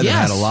guy that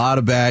had a lot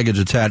of baggage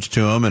attached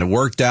to him, and it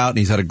worked out, and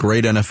he's had a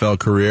great NFL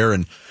career,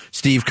 and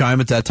Steve Keim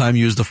at that time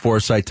used the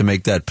foresight to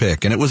make that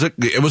pick. And it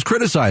was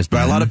criticized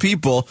by a lot of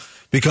people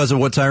because of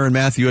what Tyrann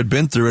Mathieu had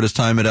been through at his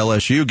time at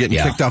LSU, getting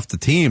kicked off the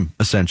team,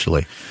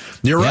 essentially.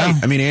 You're right.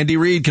 I mean, Andy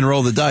Reid can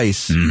roll the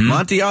dice.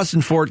 Monty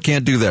Austin-Fort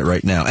can't do that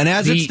right now. And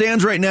as it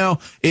stands right now,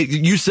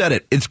 you said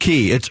it. It's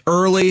key. It's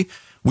early.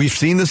 We've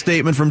seen the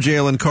statement from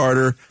Jalen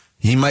Carter.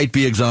 He might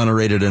be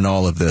exonerated in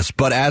all of this.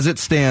 But as it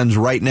stands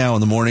right now in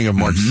the morning of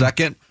March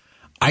 2nd,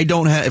 I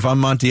don't have, if I'm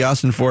Monty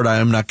Austin-Fort, I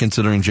am not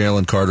considering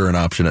Jalen Carter an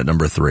option at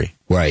number 3.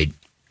 Right.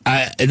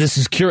 This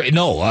is curious.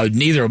 No,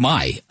 neither am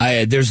I.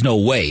 There's no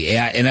way.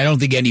 And I don't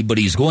think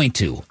anybody's going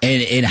to.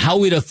 And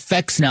how it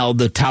affects now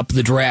the top of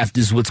the draft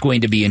is what's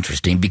going to be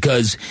interesting,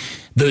 because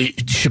the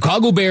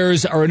Chicago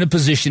Bears are in a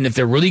position, if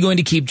they're really going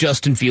to keep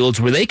Justin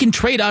Fields, where they can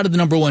trade out of the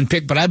number 1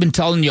 pick. But I've been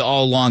telling you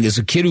all along, as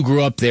a kid who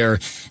grew up there,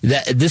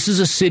 that this is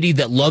a city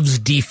that loves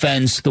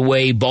defense the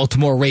way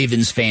Baltimore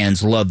Ravens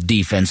fans love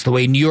defense, the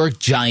way New York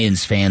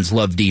Giants fans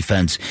love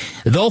defense.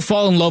 They'll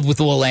fall in love with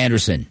Will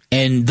Anderson,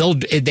 and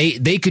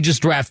they could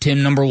just draft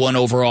him number 1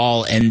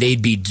 overall, and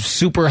they'd be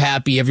super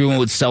happy. Everyone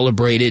would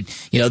celebrate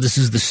it. You know, this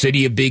is the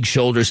city of big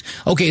shoulders.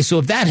 Okay, so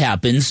if that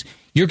happens,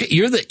 you're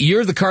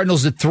the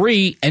Cardinals at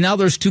 3, and now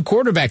there's 2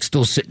 quarterbacks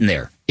still sitting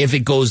there if it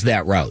goes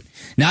that route.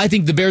 Now, I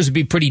think the Bears would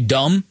be pretty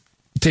dumb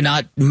to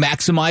not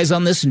maximize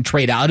on this and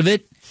trade out of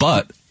it.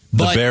 But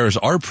the Bears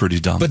are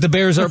pretty dumb. But the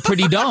Bears are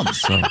pretty dumb.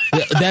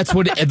 That's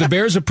what the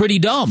Bears are pretty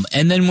dumb.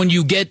 And then when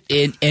you get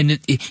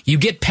you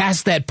get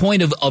past that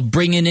point of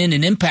bringing in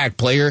an impact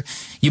player,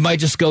 you might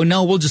just go,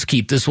 no, we'll just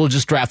keep this. We'll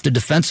just draft a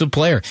defensive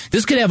player.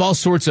 This could have all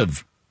sorts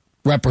of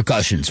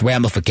ramifications.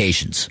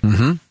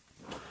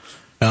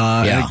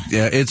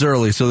 It's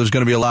early, so there's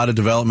going to be a lot of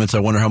developments. I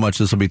wonder how much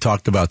this will be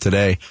talked about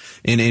today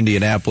in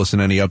Indianapolis,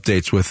 and any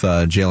updates with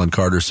Jalen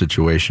Carter's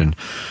situation.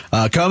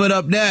 Coming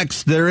up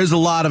next, there is a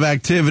lot of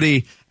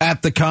activity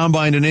at the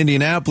Combine in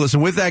Indianapolis,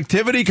 and with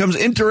activity comes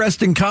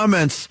interesting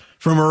comments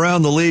from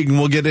around the league, and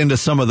we'll get into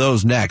some of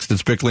those next.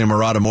 It's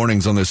Bickley&Marotta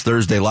Mornings on this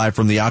Thursday, live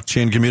from the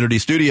Ak-Chin Community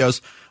Studios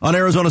on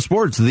Arizona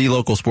Sports, the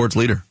local sports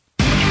leader.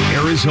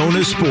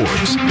 Arizona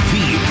Sports,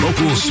 the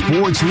local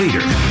sports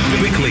leader.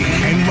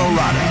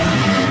 Bickley&Marotta.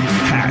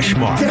 Hash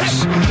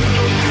marks.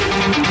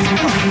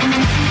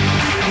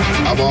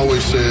 I've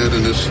always said,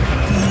 and it's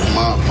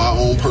my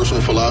own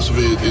personal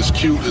philosophy, it's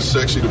cute, it's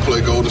sexy to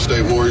play Golden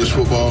State Warriors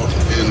football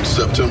in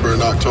September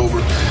and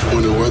October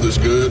when the weather's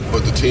good,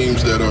 but the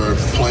teams that are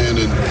playing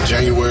in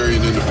January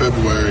and into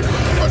February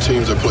are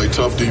teams that play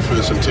tough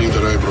defense and teams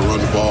that are able to run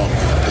the ball,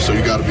 and so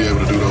you got to be able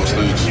to do those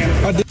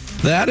things.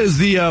 That is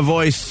the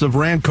voice of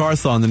Rand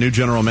Carthon, the new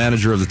general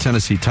manager of the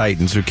Tennessee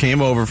Titans, who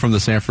came over from the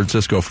San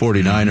Francisco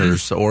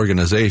 49ers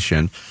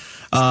organization,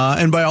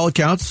 and by all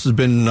accounts has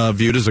been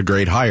viewed as a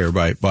great hire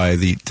by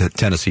the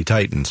Tennessee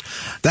Titans.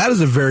 That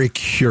is a very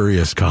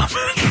curious comment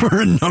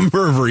for a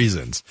number of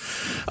reasons.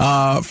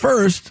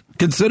 First,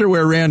 consider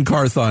where Rand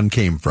Carthon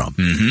came from.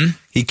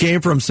 He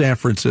came from San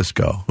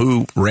Francisco,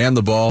 who ran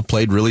the ball,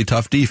 played really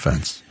tough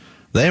defense.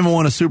 They haven't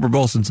won a Super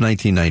Bowl since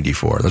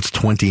 1994. That's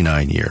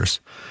 29 years.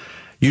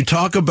 You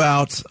talk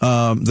about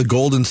the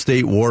Golden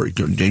State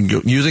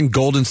using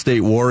Golden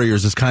State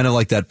Warriors as kind of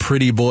like that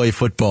pretty boy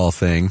football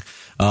thing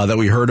that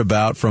we heard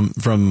about from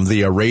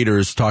the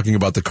Raiders talking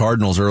about the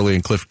Cardinals early in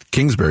Cliff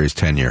Kingsbury's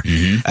tenure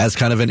as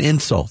kind of an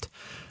insult.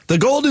 The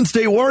Golden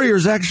State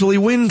Warriors actually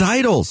win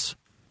titles.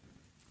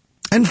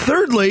 And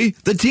thirdly,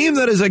 the team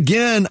that is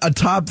again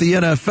atop the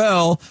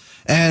NFL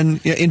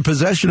and in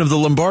possession of the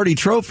Lombardi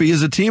Trophy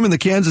is a team in the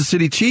Kansas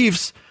City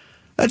Chiefs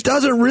that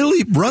doesn't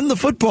really run the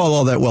football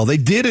all that well. They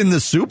did in the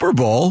Super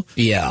Bowl,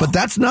 but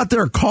that's not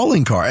their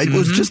calling card. It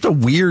was just a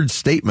weird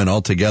statement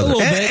altogether.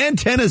 And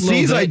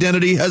Tennessee's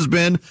identity has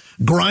been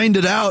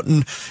grinded out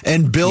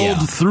and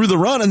build through the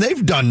run, and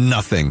they've done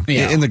nothing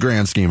in the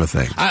grand scheme of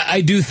things.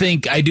 I do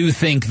think,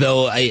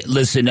 though,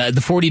 listen,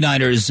 the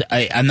 49ers,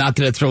 I'm not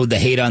going to throw the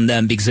hate on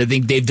them because I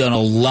think they've done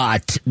a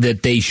lot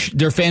that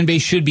their fan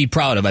base should be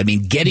proud of. I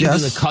mean, getting to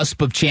the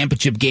cusp of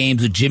championship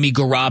games with Jimmy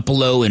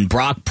Garoppolo and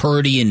Brock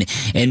Purdy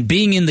and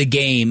being in the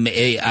game,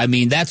 I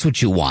mean, that's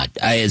what you want.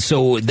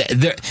 So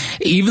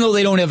even though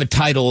they don't have a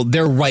title,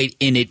 they're right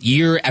in it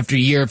year after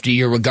year after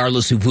year,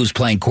 regardless of who's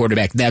playing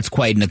quarterback. That's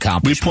quite an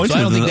accomplishment. So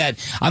I don't think that,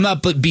 I'm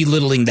not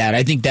belittling that.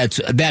 I think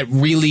that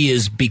really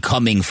is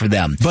becoming for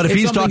them. But if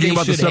he's talking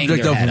about the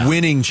subject of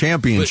winning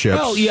championships.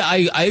 Well, yeah,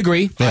 I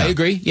agree. Yeah. I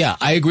agree. Yeah,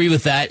 I agree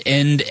with that.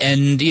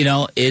 And you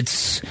know,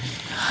 it's,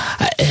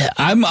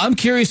 I'm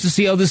curious to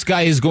see how this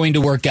guy is going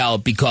to work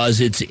out because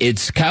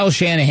it's Kyle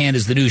Shanahan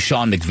is the new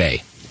Sean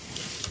McVay.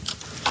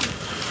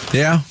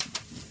 Yeah,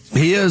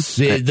 he is.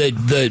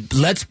 The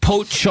let's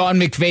poach Sean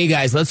McVay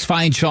guys. Let's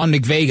find Sean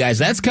McVay guys.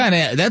 That's kind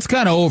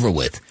of over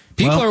with.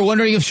 People are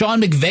wondering if Sean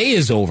McVay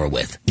is over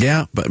with.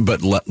 Yeah,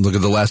 but look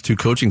at the last 2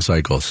 coaching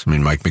cycles. I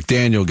mean, Mike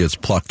McDaniel gets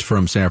plucked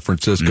from San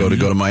Francisco to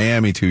go to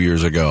Miami 2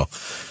 years ago.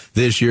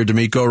 This year,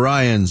 DeMeco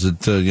Ryans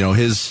at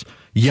his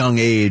young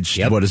age.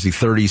 Yep. What is he?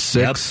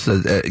 36.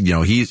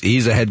 Yep.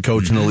 He's a head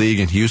coach in the league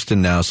in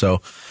Houston now.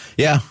 So.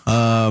 Yeah.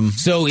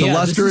 The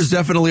luster is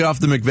definitely off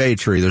the McVay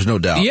tree. There's no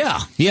doubt.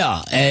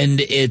 Yeah.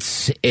 And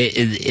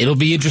it'll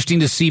be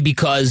interesting to see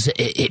because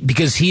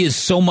he is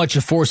so much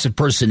a force of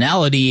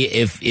personality.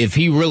 If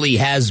he really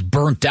has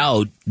burnt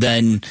out,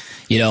 then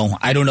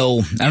I don't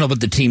know what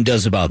the team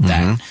does about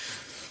that.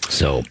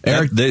 So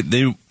Eric,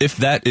 they if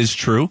that is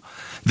true,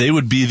 they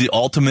would be the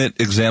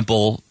ultimate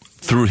example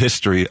through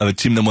history of a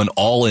team that went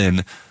all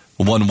in,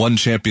 won 1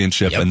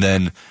 championship, and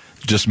then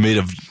just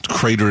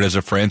cratered as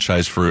a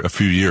franchise for a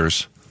few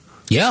years.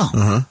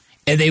 Yeah.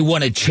 And they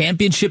won a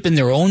championship in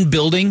their own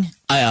building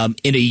in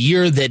a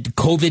year that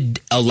COVID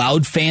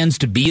allowed fans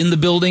to be in the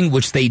building,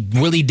 which they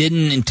really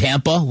didn't in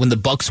Tampa when the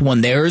Bucks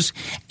won theirs.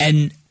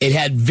 And it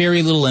had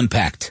very little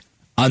impact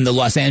on the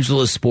Los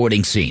Angeles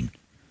sporting scene.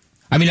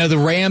 I mean, are the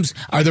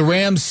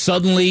Rams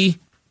suddenly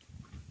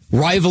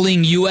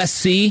rivaling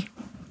USC?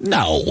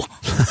 No.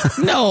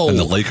 And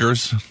the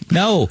Lakers?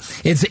 No.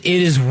 It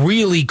is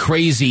really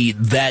crazy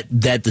that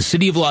the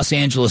city of Los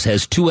Angeles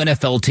has 2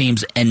 NFL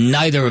teams and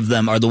neither of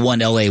them are the one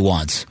LA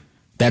wants.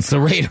 That's the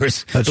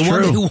Raiders. That's the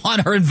true. one who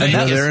want her in Vegas.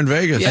 And they're in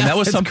Vegas. Yeah, and that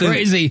was something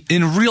crazy.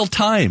 In real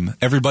time.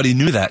 Everybody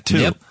knew that too.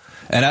 Yep.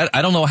 And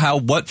I don't know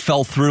what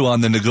fell through on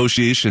the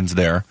negotiations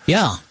there.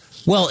 Yeah.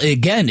 Well,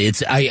 again,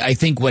 I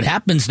think what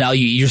happens now,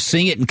 you're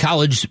seeing it in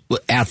college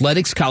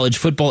athletics, college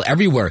football,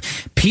 everywhere.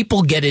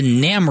 People get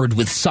enamored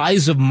with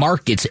size of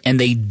markets, and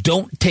they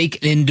don't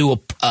take into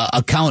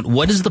account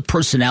what is the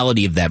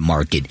personality of that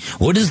market,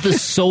 what is the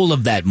soul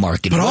of that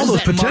market. But all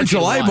those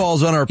potential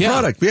eyeballs on our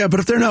product,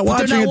 but if they're not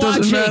watching, it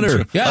doesn't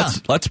matter. Yeah.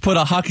 Let's put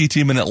a hockey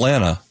team in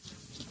Atlanta.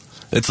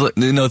 It's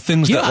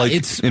things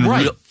that in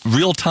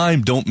real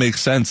time don't make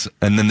sense,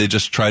 and then they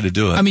just try to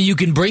do it. I mean, you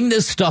can bring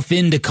this stuff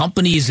into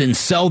companies and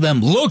sell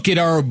them. Look at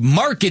our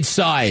market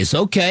size.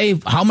 Okay,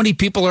 how many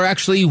people are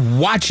actually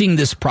watching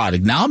this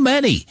product? Not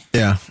many.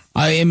 Yeah,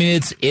 I mean,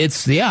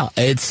 it's the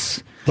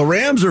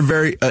Rams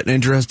are an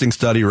interesting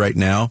study right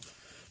now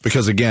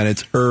because again,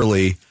 it's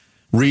early.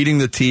 Reading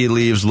the tea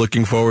leaves,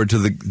 looking forward to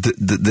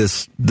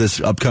this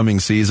upcoming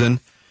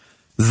season.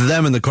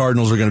 Them and the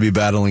Cardinals are going to be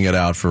battling it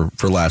out for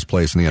last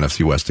place in the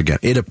NFC West again.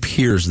 It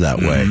appears that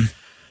way.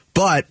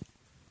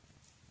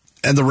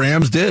 And the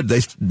Rams did.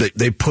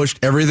 They pushed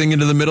everything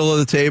into the middle of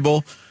the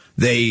table.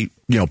 They,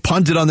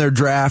 punted on their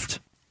draft.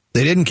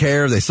 They didn't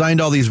care. They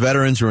signed all these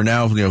veterans who are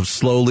now,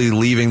 slowly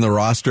leaving the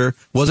roster.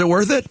 Was it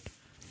worth it?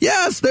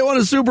 Yes, they won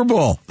a Super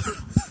Bowl.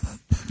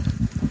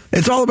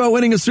 It's all about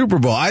winning a Super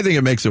Bowl. I think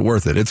it makes it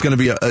worth it. It's going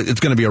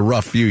to be a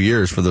rough few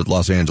years for the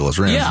Los Angeles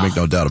Rams. Make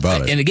no doubt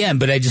about it. And again,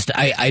 but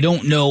I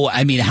don't know.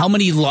 I mean, how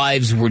many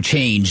lives were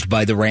changed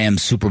by the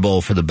Rams Super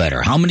Bowl for the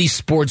better? How many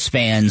sports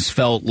fans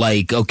felt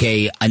like,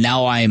 okay,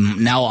 now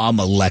I'm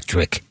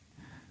electric?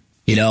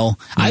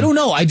 I don't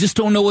know. I just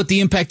don't know what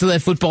the impact of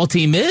that football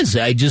team is.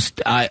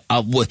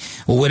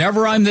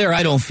 Whenever I'm there,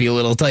 I don't feel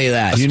it. I'll tell you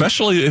that.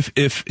 Especially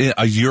if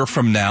a year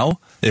from now,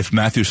 if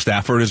Matthew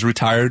Stafford is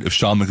retired, if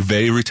Sean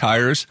McVay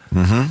retires,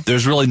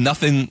 there's really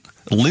nothing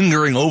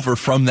lingering over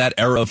from that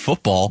era of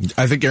football.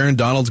 I think Aaron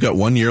Donald's got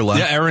 1 year left.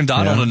 Yeah, Aaron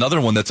Donald, another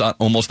one that's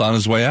almost on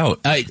his way out.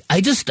 I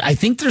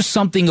think there's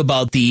something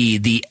about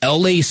the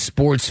LA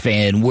sports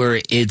fan where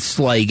it's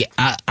like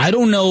I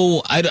don't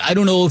know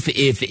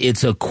if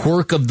it's a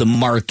quirk of the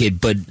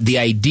market, but the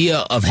idea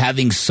of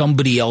having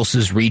somebody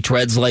else's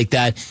retreads like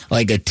that,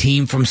 like a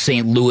team from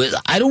St. Louis,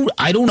 I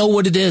don't know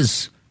what it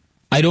is.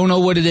 I don't know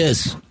what it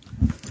is.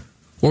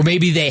 Or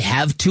maybe they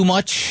have too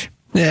much.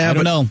 Yeah, I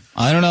don't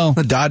know.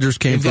 The Dodgers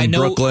came from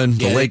Brooklyn.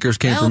 The Lakers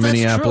came from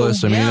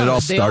Minneapolis. True. I mean, it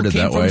all started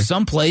that way. From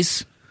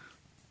someplace.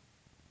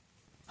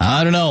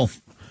 I don't know.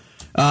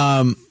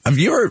 Have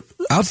you ever,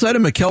 outside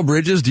of Mikal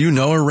Bridges, do you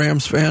know a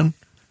Rams fan?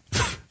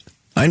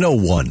 I know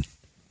one.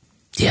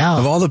 Yeah.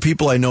 Of all the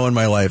people I know in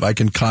my life, I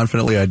can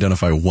confidently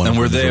identify one. And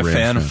were they a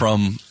fan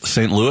from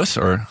St. Louis,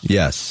 or?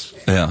 Yes.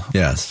 Yeah.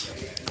 Yes.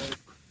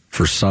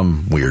 For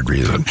some weird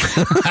reason.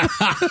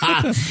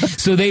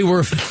 So they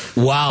were.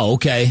 Wow.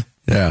 Okay.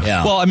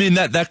 Yeah. Well, I mean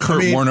that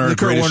Kurt Warner, the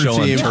Kurt Warner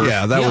team.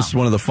 That was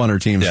one of the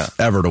funner teams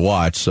ever to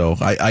watch. So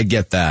I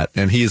get that,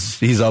 and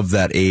he's of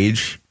that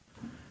age,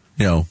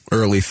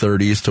 early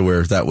 30s, to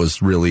where that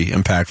was really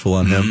impactful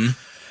on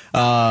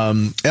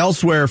him.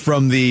 Elsewhere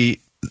from the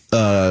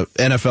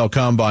NFL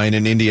Combine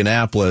in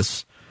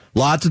Indianapolis,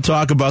 lot to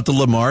talk about the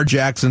Lamar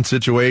Jackson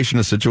situation,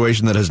 a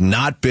situation that has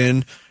not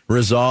been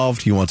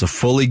resolved. He wants a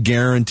fully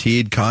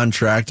guaranteed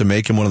contract to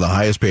make him one of the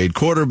highest paid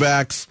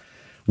quarterbacks.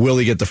 Will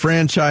he get the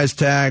franchise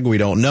tag? We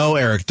don't know.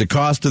 Eric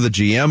DeCosta, the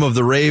GM of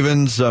the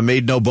Ravens,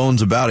 made no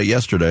bones about it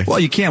yesterday. Well,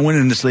 you can't win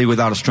in this league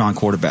without a strong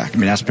quarterback. I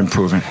mean, that's been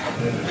proven.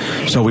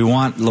 So we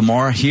want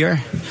Lamar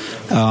here.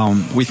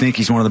 We think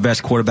he's one of the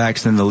best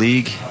quarterbacks in the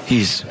league.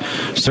 He's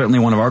certainly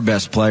one of our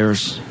best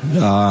players,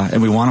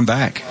 and we want him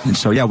back. And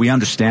so, yeah, we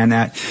understand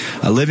that.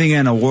 Living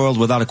in a world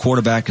without a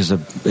quarterback is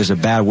a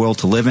bad world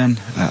to live in,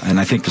 and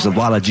I think there's a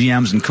lot of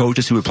GMs and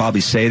coaches who would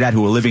probably say that,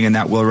 who are living in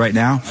that world right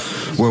now.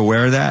 We're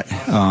aware of that.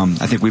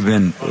 I think we've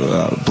been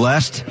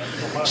blessed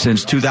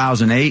since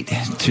 2008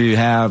 to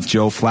have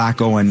Joe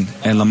Flacco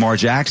and Lamar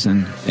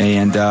Jackson,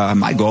 and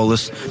my goal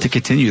is to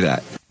continue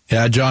that.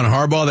 Yeah, John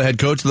Harbaugh, the head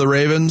coach of the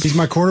Ravens. He's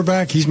my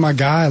quarterback. He's my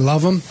guy. I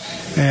love him.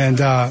 And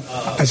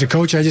as a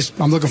coach,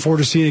 I'm looking forward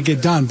to seeing it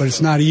get done. But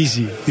it's not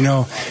easy. You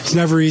know, it's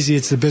never easy.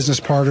 It's the business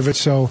part of it.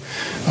 So,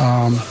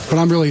 but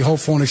I'm really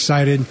hopeful and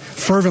excited,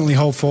 fervently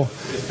hopeful,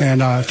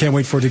 and can't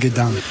wait for it to get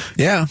done.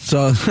 Yeah,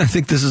 so I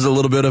think this is a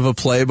little bit of a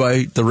play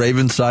by the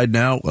Ravens side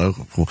now. Well,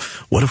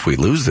 what if we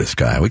lose this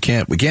guy? We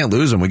can't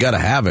lose him. We got to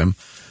have him.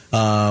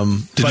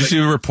 Did you see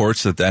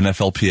reports that the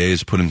NFLPA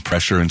is putting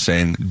pressure and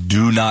saying,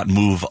 do not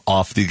move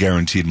off the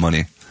guaranteed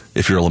money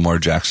if you're Lamar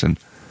Jackson?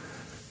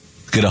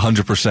 Get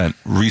 100%,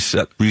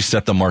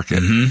 reset the market.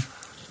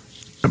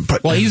 Mm-hmm.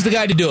 Well, he's the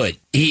guy to do it.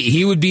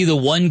 He would be the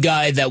one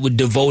guy that would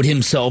devote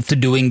himself to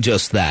doing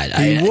just that.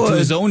 To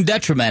his own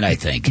detriment, I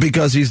think.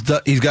 Because he's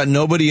got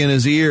nobody in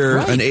his ear,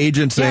 right. An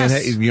agent saying,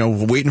 hey,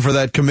 waiting for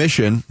that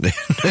commission,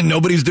 and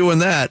nobody's doing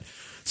that.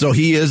 So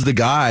he is the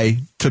guy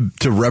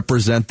to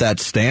represent that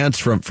stance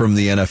from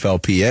the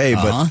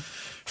NFLPA. But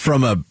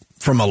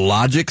from a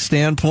logic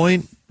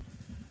standpoint,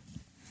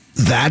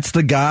 that's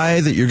the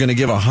guy that you're going to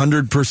give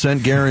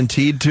 100%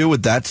 guaranteed to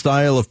with that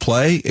style of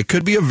play. It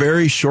could be a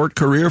very short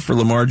career for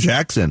Lamar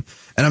Jackson.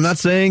 And I'm not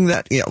saying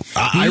that,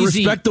 I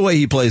respect the way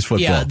he plays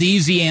football. Yeah, the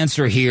easy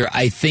answer here,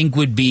 I think,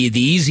 would be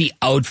the easy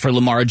out for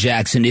Lamar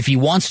Jackson, if he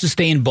wants to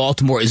stay in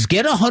Baltimore, is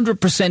get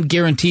 100%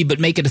 guarantee, but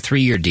make it a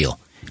 3-year deal.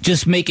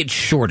 Just make it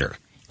shorter.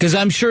 Because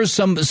I'm sure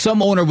some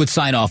owner would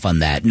sign off on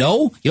that.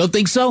 No? You don't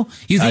think so?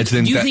 Do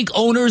you think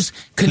owners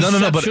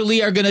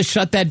conceptually are going to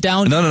shut that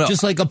down? No.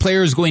 Just like a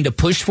player is going to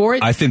push for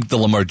it? I think the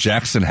Lamar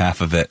Jackson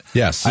half of it.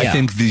 Yes. I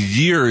think the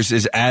years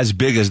is as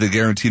big as the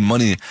guaranteed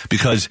money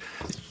because,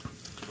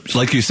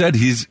 like you said,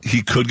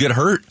 he could get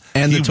hurt.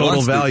 And the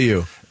total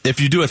value. If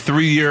you do a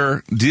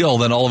 3-year deal,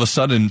 then all of a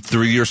sudden,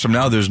 3 years from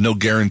now, there's no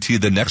guarantee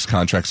the next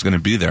contract's going to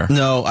be there.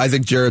 No, I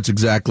think Jarrett's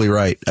exactly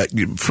right.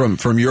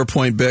 From your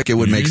point, Bick, it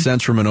would make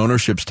sense from an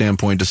ownership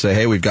standpoint to say,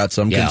 hey, we've got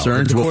some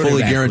concerns. We'll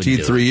fully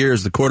guaranteed 3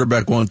 years. The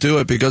quarterback won't do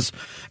it because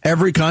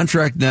every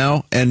contract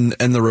now and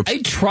the...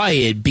 I'd try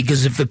it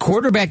because if the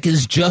quarterback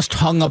is just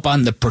hung up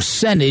on the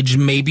percentage,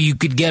 maybe you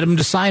could get him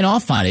to sign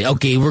off on it.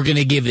 Okay, we're going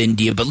to give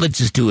India, but let's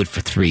just do it for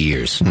 3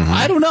 years. Mm-hmm.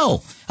 I don't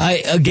know.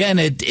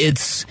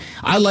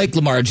 I like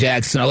Lamar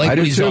Jackson. I like what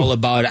he's all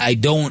about. I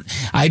don't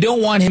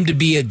want him to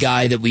be a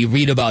guy that we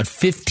read about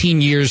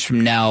 15 years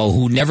from now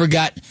who never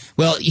got,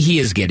 well, he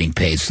is getting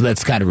paid, so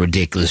that's kind of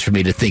ridiculous for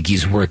me to think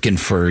he's working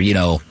for,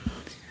 Yeah,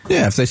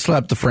 if they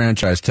slap the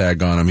franchise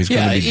tag on him, he's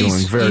going to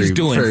be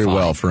doing very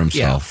well for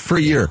himself. For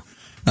a year.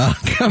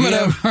 Coming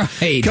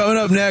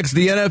up next,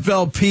 the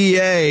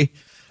NFLPA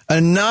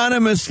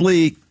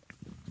anonymously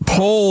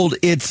polled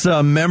its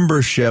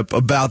membership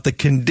about the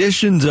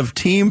conditions of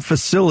team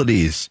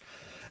facilities.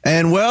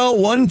 And, well,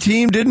 one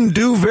team didn't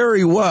do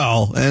very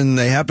well, and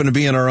they happen to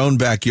be in our own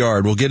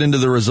backyard. We'll get into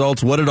the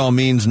results, what it all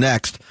means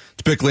next.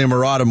 It's Bickley and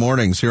Marotta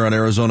Mornings here on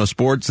Arizona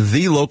Sports,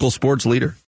 the local sports leader.